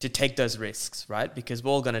to take those risks, right? Because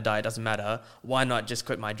we're all going to die. It doesn't matter. Why not just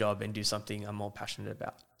quit my job and do something I'm more passionate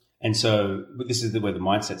about? And so this is where the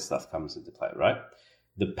mindset stuff comes into play, right?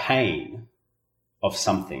 The pain of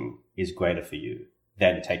something is greater for you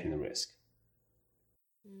than taking the risk.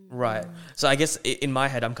 Right. So I guess in my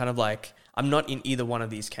head, I'm kind of like, I'm not in either one of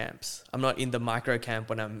these camps. I'm not in the micro camp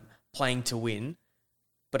when I'm playing to win,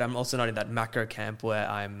 but I'm also not in that macro camp where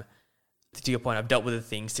I'm, to your point, I've dealt with the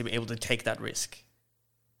things to be able to take that risk.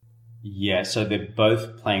 Yeah, so they're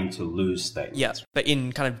both playing to lose states. Yeah, but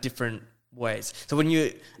in kind of different ways. So when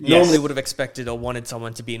you normally would have expected or wanted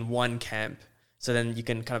someone to be in one camp, so then you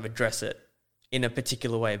can kind of address it in a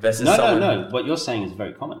particular way versus No. What you're saying is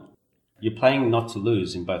very common. You're playing not to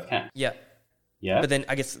lose in both camps. Yeah. Yeah. But then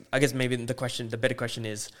I guess maybe the better question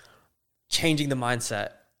is changing the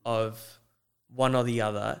mindset of one or the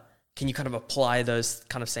other. Can you kind of apply those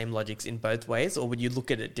kind of same logics in both ways, or would you look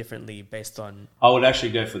at it differently based on? I would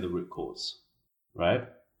actually go for the root cause, right?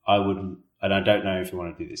 I would, and I don't know if you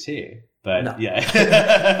want to do this here, but no. Yeah.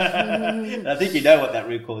 I think you know what that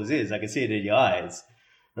root cause is. I can see it in your eyes,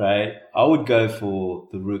 right? I would go for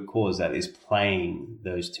the root cause that is playing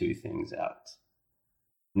those two things out.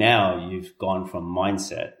 Now you've gone from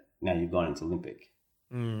mindset, now you've gone into limbic,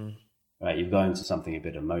 right? You've gone into something a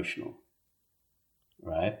bit emotional,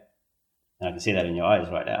 right? And I can see that in your eyes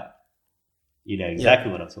right now. You know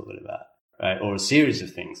exactly what I'm talking about, right? Or a series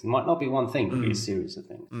of things. It might not be one thing, it could be a series of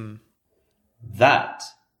things. That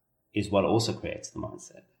is what also creates the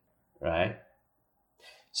mindset, right?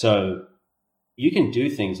 So you can do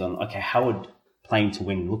things on, okay, how would playing to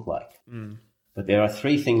win look like? But there are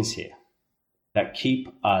three things here that keep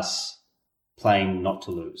us playing not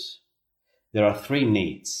to lose. There are three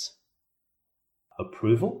needs: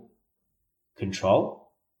 approval,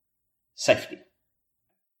 control, safety.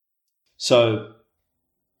 So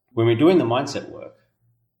when we're doing the mindset work,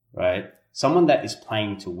 right, someone that is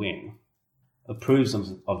playing to win approves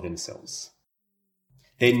of themselves.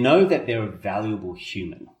 They know that they're a valuable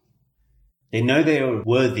human. They know they're a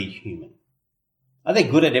worthy human. Are they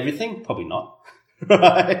good at everything? Probably not.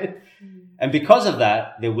 Right? And because of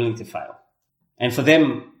that, they're willing to fail. And for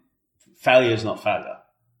them, failure is not failure.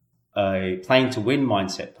 A playing to win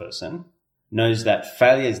mindset person knows that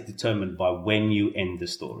failure is determined by when you end the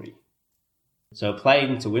story. So a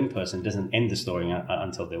playing to win person doesn't end the story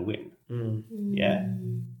until they win. Yeah.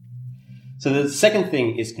 So the second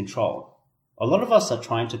thing is control. A lot of us are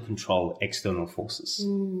trying to control external forces,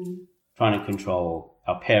 trying to control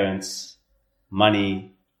our parents,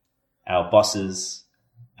 money, our bosses,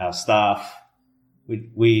 our staff.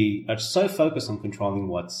 We are so focused on controlling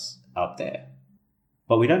what's out there,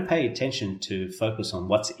 but we don't pay attention to focus on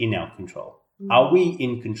what's in our control. Are we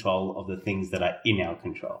in control of the things that are in our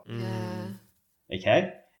control? Yeah.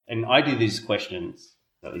 Okay? And I do these questions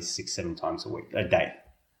at least 6-7 times a day.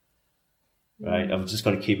 Right? I've just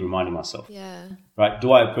got to keep reminding myself. Yeah. Right?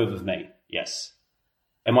 Do I approve of me? Yes.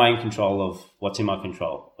 Am I in control of what's in my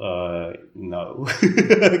control? No.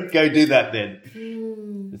 Go do that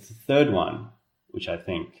then. The third one, which I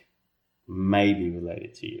think may be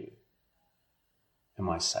related to you. Am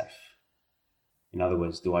I safe? In other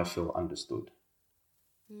words, do I feel understood?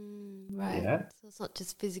 Right. Yeah. So it's not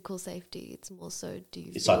just physical safety, it's more so do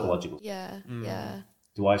you It's feel, psychological. Yeah. Yeah.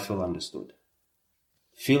 Do I feel understood?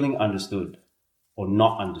 Feeling understood or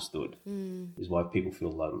not understood is why people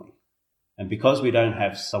feel lonely. And because we don't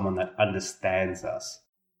have someone that understands us,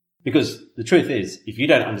 because the truth is, if you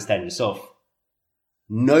don't understand yourself,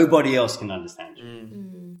 nobody else can understand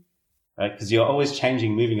you. Right? Because you're always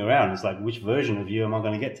changing, moving around. It's like, which version of you am I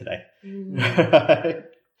going to get today? Right?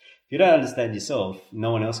 If you don't understand yourself,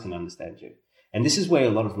 no one else can understand you. And this is where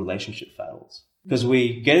a lot of relationship fails. Because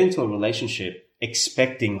we get into a relationship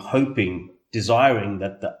expecting, hoping, desiring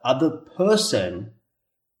that the other person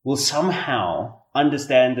will somehow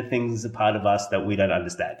understand the things a part of us that we don't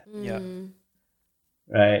understand. Yeah.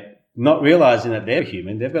 Right? Not realizing that they're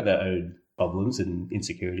human. They've got their own problems and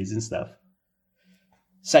insecurities and stuff.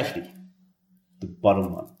 Safety. The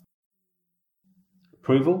bottom one.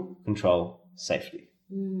 Approval, control, safety.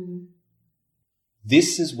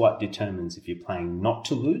 This is what determines if you're playing not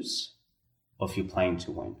to lose or if you're playing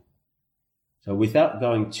to win. So without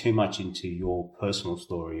going too much into your personal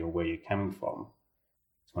story or where you're coming from,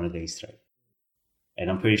 it's one of these three. And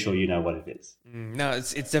I'm pretty sure you know what it is. No,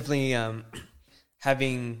 it's definitely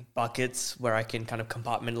having buckets where I can kind of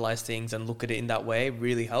compartmentalize things and look at it in that way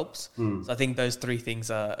really helps. So I think those three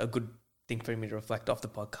things are a good thing for me to reflect off the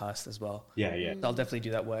podcast as well. Yeah, yeah. So I'll definitely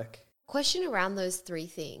do that work. Question around those three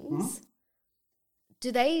things.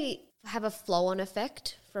 Do they have a flow-on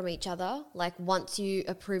effect from each other? Like once you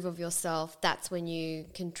approve of yourself, that's when you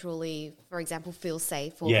can truly, for example, feel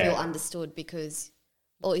safe or feel understood because,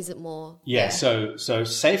 or is it more? Yeah. So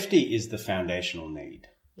safety is the foundational need.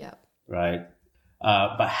 Yeah. Right?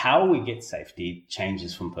 But how we get safety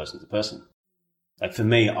changes from person to person. Like for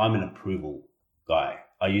me, I'm an approval guy.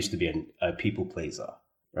 I used to be a people pleaser,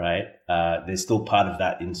 right? There's still part of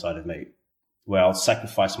that inside of me where I'll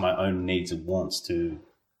sacrifice my own needs and wants to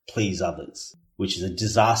please others, which is a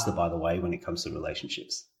disaster, by the way, when it comes to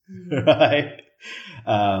relationships, right?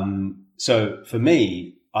 So for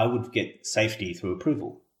me, I would get safety through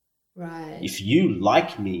approval. Right. If you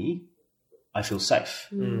like me, I feel safe.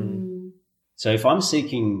 So if I'm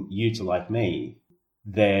seeking you to like me,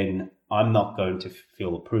 then I'm not going to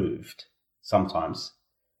feel approved sometimes.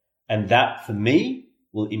 And that, for me,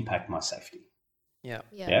 will impact my safety. Yeah.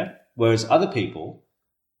 Yeah. Whereas other people,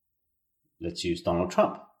 let's use Donald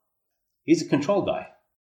Trump. He's a control guy.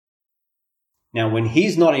 Now, when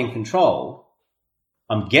he's not in control,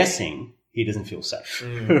 I'm guessing he doesn't feel safe.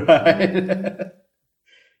 Right?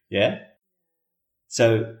 Yeah.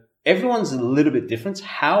 So everyone's a little bit different.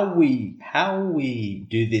 How we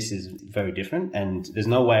do this is very different, and there's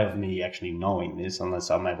no way of me actually knowing this unless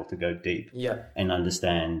I'm able to go deep and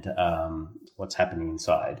understand what's happening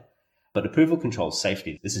inside. But approval, control,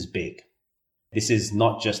 safety, this is big. This is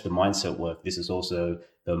not just the mindset work. This is also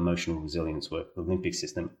the emotional resilience work, the Olympic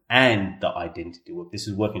system, and the identity work. This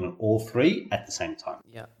is working on all three at the same time.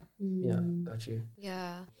 Yeah. Yeah. Got you.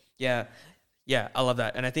 Yeah. Yeah. Yeah. I love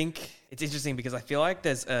that. And I think it's interesting because I feel like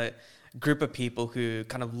there's a group of people who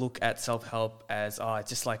kind of look at self-help as,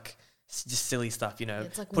 it's just silly stuff, you know.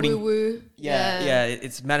 It's like putting, woo-woo. Yeah.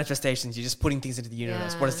 It's manifestations. You're just putting things into the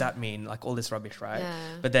universe. Yeah. What does that mean? Like all this rubbish, right? Yeah.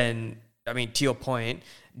 But then, I mean, to your point,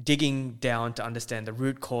 digging down to understand the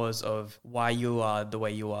root cause of why you are the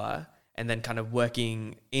way you are, and then kind of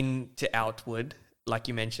working in to outward, like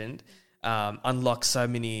you mentioned, unlocks so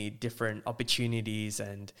many different opportunities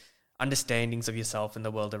and understandings of yourself and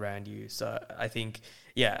the world around you. So I think,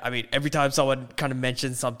 yeah, I mean, every time someone kind of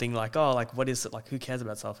mentions something like, oh, like, what is it? Like, who cares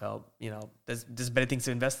about self-help? You know, there's better things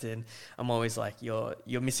to invest in. I'm always like, you're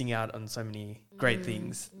missing out on so many great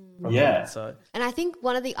things. Yeah. So, And I think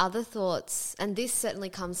one of the other thoughts, and this certainly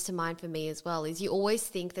comes to mind for me as well, is you always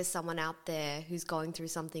think there's someone out there who's going through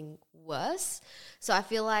something worse. So I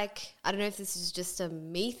feel like, I don't know if this is just a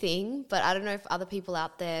me thing, but I don't know if other people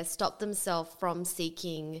out there stop themselves from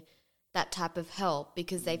seeking that type of help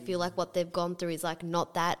because they feel like what they've gone through is like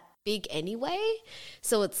not that big anyway.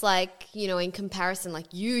 So it's like, you know, in comparison, like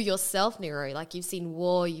you yourself, Nero, like you've seen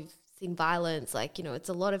war, you've seen violence, like, you know, it's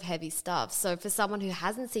a lot of heavy stuff. So for someone who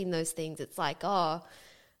hasn't seen those things, it's like, oh,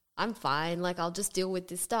 I'm fine. Like, I'll just deal with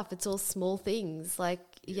this stuff. It's all small things. Like,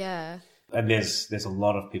 yeah. And there's a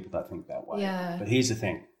lot of people that think that way. Yeah. But here's the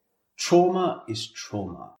thing. Trauma is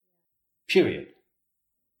trauma. Period.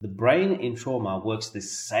 The brain in trauma works the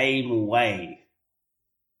same way,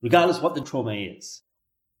 regardless what the trauma is.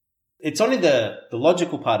 It's only the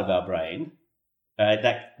logical part of our brain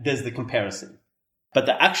that does the comparison. But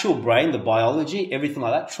the actual brain, the biology, everything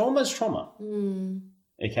like that, trauma is trauma.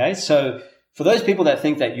 Okay? So for those people that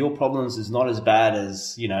think that your problems is not as bad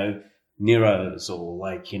as, you know, Nero's, or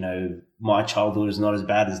like, you know, my childhood is not as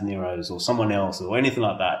bad as Nero's or someone else or anything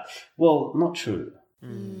like that, well, not true.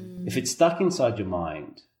 If it's stuck inside your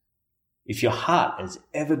mind, if your heart has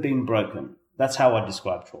ever been broken, that's how I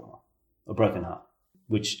describe trauma, a broken heart,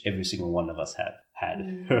 which every single one of us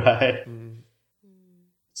had, right?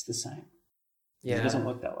 It's the same. yeah. It doesn't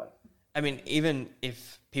work that way. I mean, even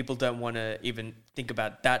if people don't want to even think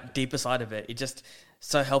about that deeper side of it, it's just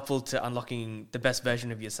so helpful to unlocking the best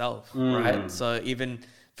version of yourself, right? So even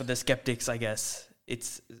for the skeptics, I guess,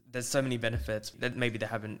 there's so many benefits that maybe they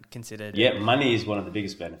haven't considered. Yeah, money is one of the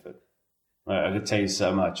biggest benefits. I could tell you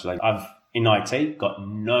so much. Like, I've, in IT, got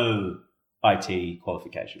no IT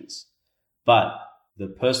qualifications, but the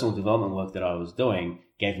personal development work that I was doing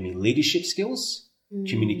gave me leadership skills,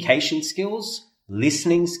 communication skills,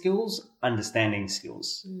 listening skills, understanding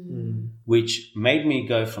skills, which made me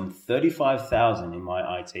go from 35,000 in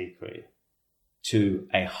my IT career to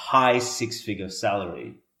a high six-figure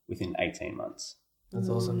salary within 18 months. That's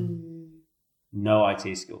awesome. No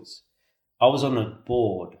IT skills. I was on a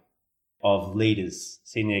board of leaders,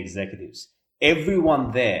 senior executives.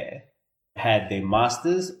 Everyone there had their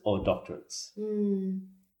masters or doctorates.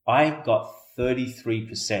 I got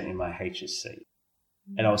 33% in my HSC,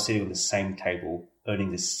 and I was sitting on the same table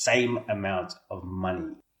earning the same amount of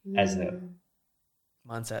money as them.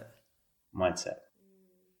 Mindset.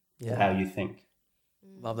 Yeah. How you think.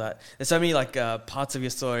 Love that. There's so many like parts of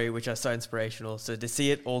your story which are so inspirational. So to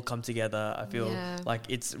see it all come together, I feel like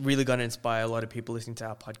it's really going to inspire a lot of people listening to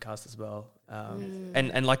our podcast as well.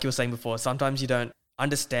 And like you were saying before, sometimes you don't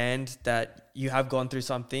understand that you have gone through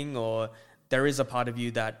something, or there is a part of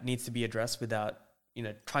you that needs to be addressed without, you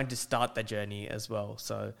know, trying to start that journey as well.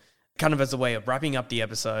 So kind of as a way of wrapping up the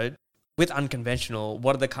episode, with Unconventional,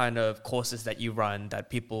 what are the kind of courses that you run that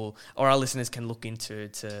people or our listeners can look into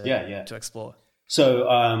to explore? So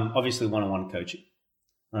obviously one-on-one coaching,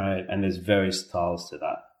 right? And there's various styles to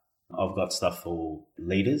that. I've got stuff for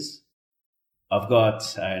leaders. I've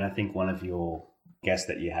got, and I think one of your guests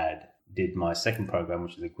that you had did my second program,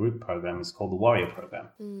 which is a group program. It's called the Warrior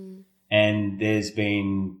Program. And there's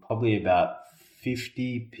been probably about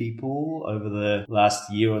 50 people over the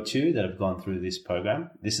last year or two that have gone through this program.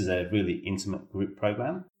 This is a really intimate group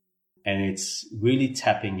program, and it's really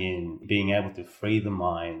tapping in, being able to free the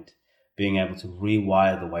mind, being able to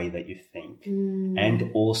rewire the way that you think,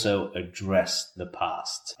 and also address the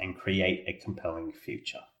past and create a compelling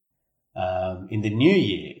future. In the new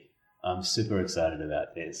year, I'm super excited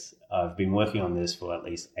about this. I've been working on this for at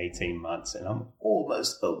least 18 months, and I'm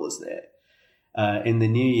almost there. In the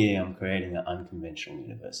new year, I'm creating an Unconventional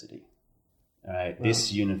University. All right. Wow.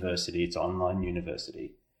 This university, it's an online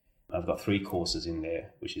university. I've got 3 courses in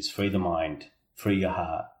there, which is Free the Mind, Free Your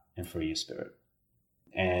Heart, and Free Your Spirit.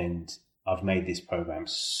 And I've made this program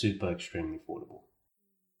extremely affordable.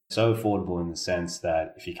 So affordable in the sense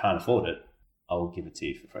that if you can't afford it, I will give it to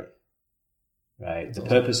you for free. Right. That's awesome.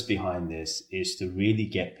 Purpose behind this is to really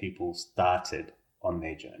get people started on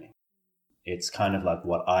their journey. It's kind of like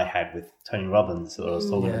what I had with Tony Robbins, that I was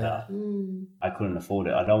talking about. I couldn't afford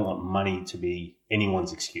it. I don't want money to be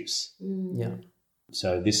anyone's excuse.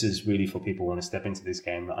 So this is really for people who want to step into this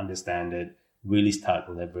game, understand it, really start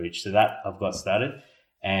to leverage. So that I've got started.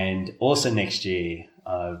 And also next year,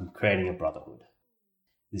 I'm creating a brotherhood.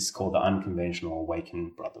 This is called the Unconventional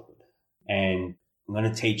Awakened Brotherhood. And I'm going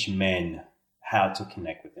to teach men how to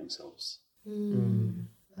connect with themselves.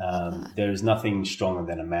 There is nothing stronger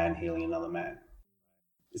than a man healing another man.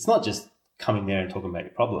 It's not just coming there and talking about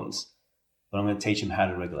your problems, but I'm going to teach him how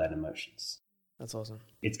to regulate emotions. That's awesome.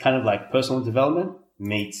 It's kind of like personal development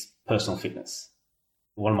meets personal fitness.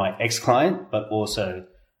 One of my ex-client, but also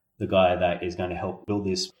the guy that is going to help build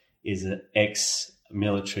this is an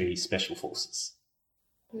ex-military special forces.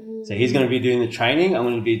 So he's going to be doing the training. I'm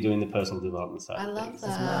going to be doing the personal development side. I of love things.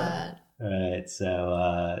 that. Right. So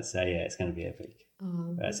yeah, it's going to be epic.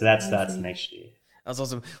 Right, so that starts next year. That's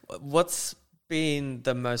awesome. What's been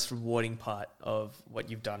the most rewarding part of what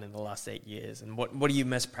you've done in the last 8 years, and what are you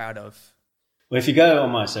most proud of? Well, if you go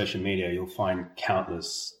on my social media, you'll find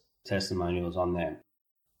countless testimonials on there.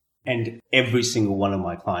 And every single one of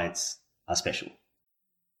my clients are special.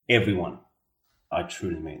 Everyone. I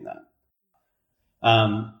truly mean that.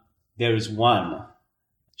 There is one.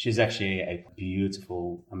 She's actually a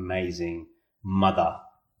beautiful, amazing mother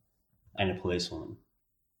and a policewoman.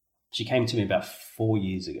 She came to me about 4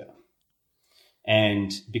 years ago.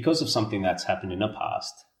 And because of something that's happened in her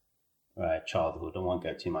past, right, childhood, I won't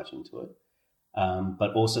go too much into it,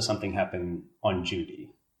 but also something happened on duty.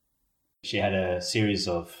 She had a series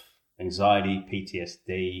of anxiety,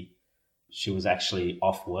 PTSD. She was actually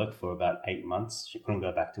off work for about 8 months. She couldn't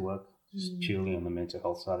go back to work, just purely on the mental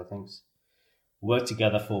health side of things. Worked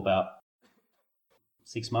together for about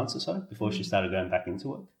 6 months or so before she started going back into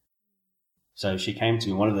work. So she came to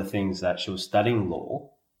me, one of the things that she was studying law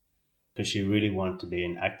because she really wanted to be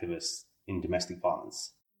an activist in domestic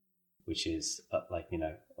violence, which is a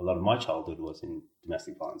lot of my childhood was in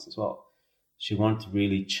domestic violence as well. She wanted to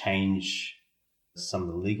really change some of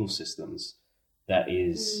the legal systems that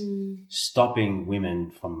is stopping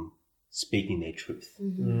women from speaking their truth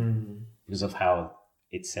because of how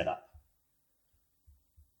it's set up.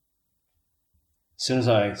 As soon as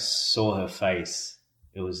I saw her face,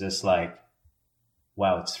 it was just like,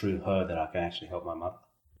 wow, it's through her that I can actually help my mother.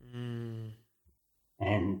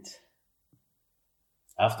 And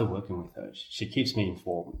after working with her, she keeps me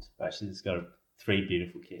informed. Right? She's got 3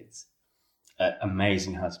 beautiful kids, an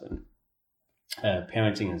amazing husband.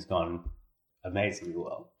 Parenting has gone amazingly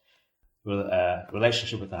well.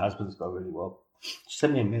 Relationship with her husband has gone really well. She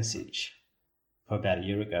sent me a message for about a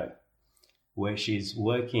year ago where she's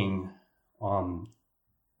working on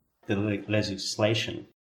the legislation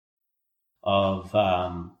of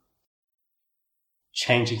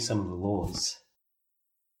changing some of the laws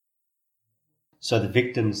so the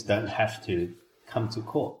victims don't have to come to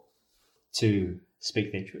court to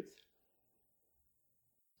speak their truth.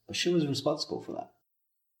 But she was responsible for that.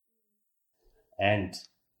 And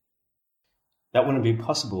that wouldn't be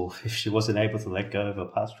possible if she wasn't able to let go of her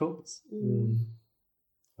past traumas.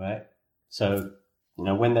 Right? So,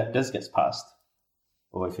 when that does get passed,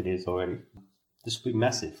 or if it is already, this will be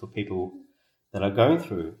massive for people that are going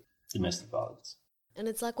through domestic violence. And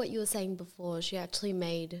it's like what you were saying before. She actually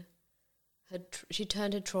she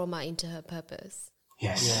turned her trauma into her purpose.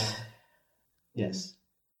 Yes. Yeah. Yes.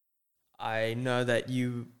 I know that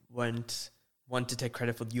you won't want to take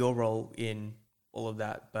credit for your role in all of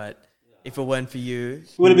that, but if it weren't for you,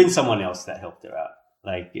 it would have been someone else that helped her out.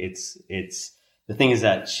 Like it's the thing is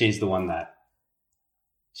that she's the one that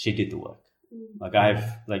she did the work.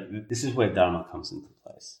 This is where Dharma comes into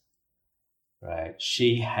place. Right?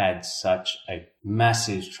 She had such a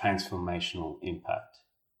massive transformational impact.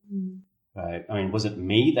 Right? I mean, was it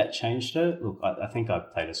me that changed her? Look, I think I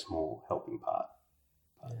played a small helping part.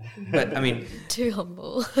 But I mean, too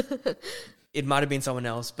humble. It might have been someone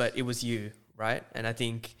else, but it was you, right? And I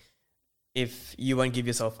think if you won't give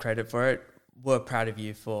yourself credit for it, we're proud of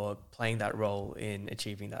you for playing that role in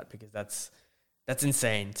achieving that, because that's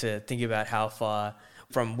insane to think about how far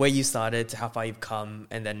from where you started to how far you've come,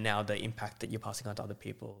 and then now the impact that you're passing on to other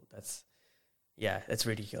people. That's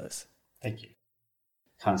ridiculous. Thank you.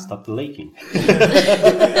 Can't stop the leaking.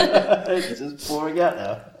 It's just pouring out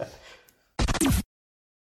now.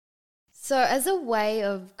 So as a way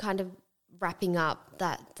of kind of wrapping up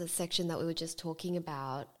the section that we were just talking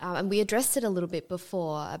about, and we addressed it a little bit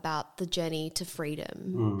before about the journey to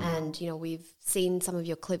freedom. And, we've seen some of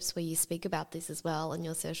your clips where you speak about this as well on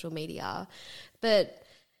your social media. But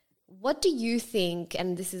what do you think,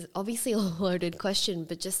 and this is obviously a loaded question,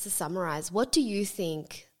 but just to summarize, what do you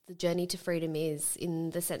think the journey to freedom is, in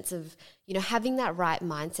the sense of, having that right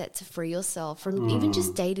mindset to free yourself from even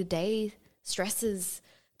just day-to-day stresses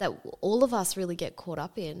that all of us really get caught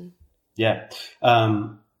up in? Yeah.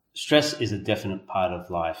 Stress is a definite part of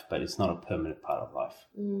life, but it's not a permanent part of life.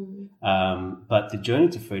 But the journey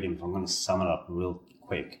to freedom, if I'm going to sum it up real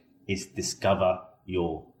quick, is discover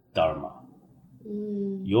your Dharma.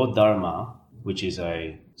 Your Dharma, which is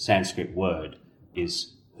a Sanskrit word,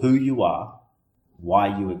 is who you are,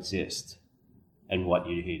 why you exist, and what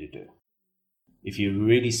you're here to do. If you're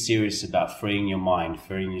really serious about freeing your mind,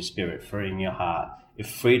 freeing your spirit, freeing your heart, if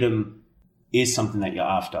freedom is something that you're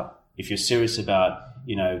after, if you're serious about,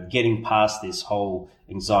 getting past this whole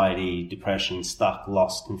anxiety, depression, stuck,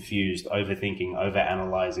 lost, confused, overthinking,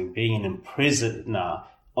 overanalyzing, being an prisoner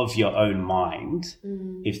of your own mind,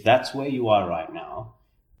 if that's where you are right now,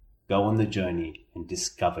 go on the journey and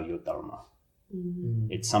discover your Dharma.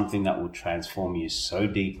 It's something that will transform you so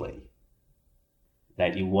deeply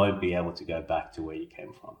that you won't be able to go back to where you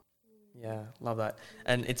came from. Yeah, love that.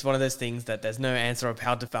 And it's one of those things that there's no answer of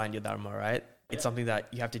how to find your Dharma, right? It's something that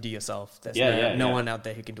you have to do yourself. There's no one out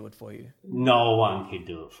there who can do it for you. No one can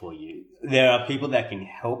do it for you. There are people that can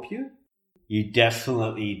help you. You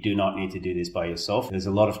definitely do not need to do this by yourself. There's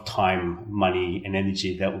a lot of time, money, and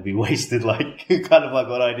energy that will be wasted, kind of like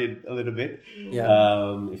what I did a little bit.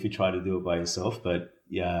 Yeah. If you try to do it by yourself, but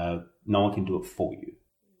no one can do it for you.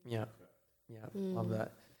 Yeah. Love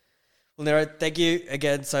that. Well, Nero, thank you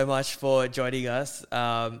again so much for joining us.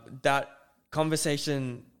 That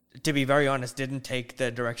conversation, to be very honest, didn't take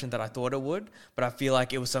the direction that I thought it would, but I feel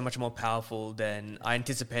like it was so much more powerful than I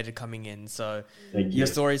anticipated coming in. So your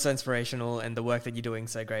story is so inspirational and the work that you're doing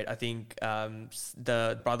is so great. I think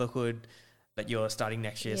the brotherhood that you're starting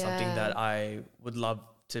next year is something that I would love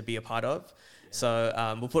to be a part of. So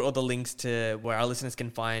we'll put all the links to where our listeners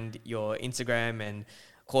can find your Instagram and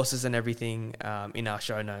courses and everything in our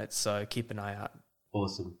show notes. So keep an eye out.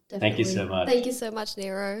 Awesome. Definitely. Thank you so much. Thank you so much,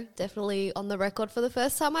 Nero. Definitely on the record for the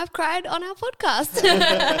first time I've cried on our podcast.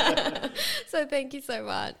 So thank you so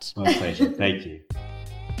much. My pleasure. Thank you.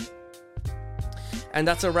 And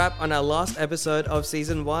that's a wrap on our last episode of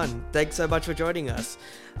Season 1. Thanks so much for joining us.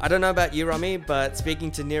 I don't know about you, Rami, but speaking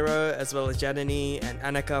to Nero as well as Janani and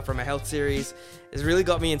Annika from our health series has really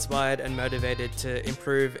got me inspired and motivated to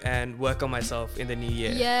improve and work on myself in the new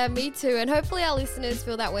year. Yeah, me too. And hopefully our listeners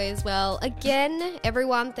feel that way as well. Again,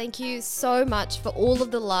 everyone, thank you so much for all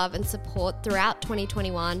of the love and support throughout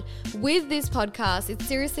 2021. With this podcast, it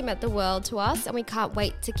seriously meant the world to us and we can't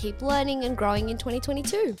wait to keep learning and growing in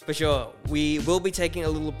 2022. For sure. We will be taking a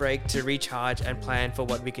little break to recharge and plan for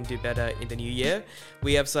what we can do better in the new year.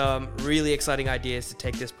 We have some really exciting ideas to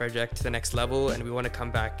take this project to the next level and we want to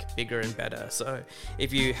come back bigger and better. So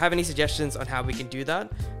if you have any suggestions on how we can do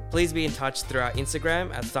that, please be in touch through our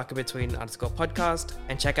Instagram at stuckabetween_podcast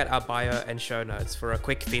and check out our bio and show notes for a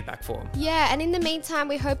quick feedback form. Yeah, and in the meantime,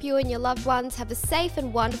 we hope you and your loved ones have a safe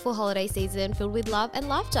and wonderful holiday season filled with love and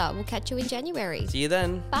laughter. We'll catch you in January. See you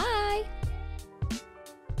then. Bye.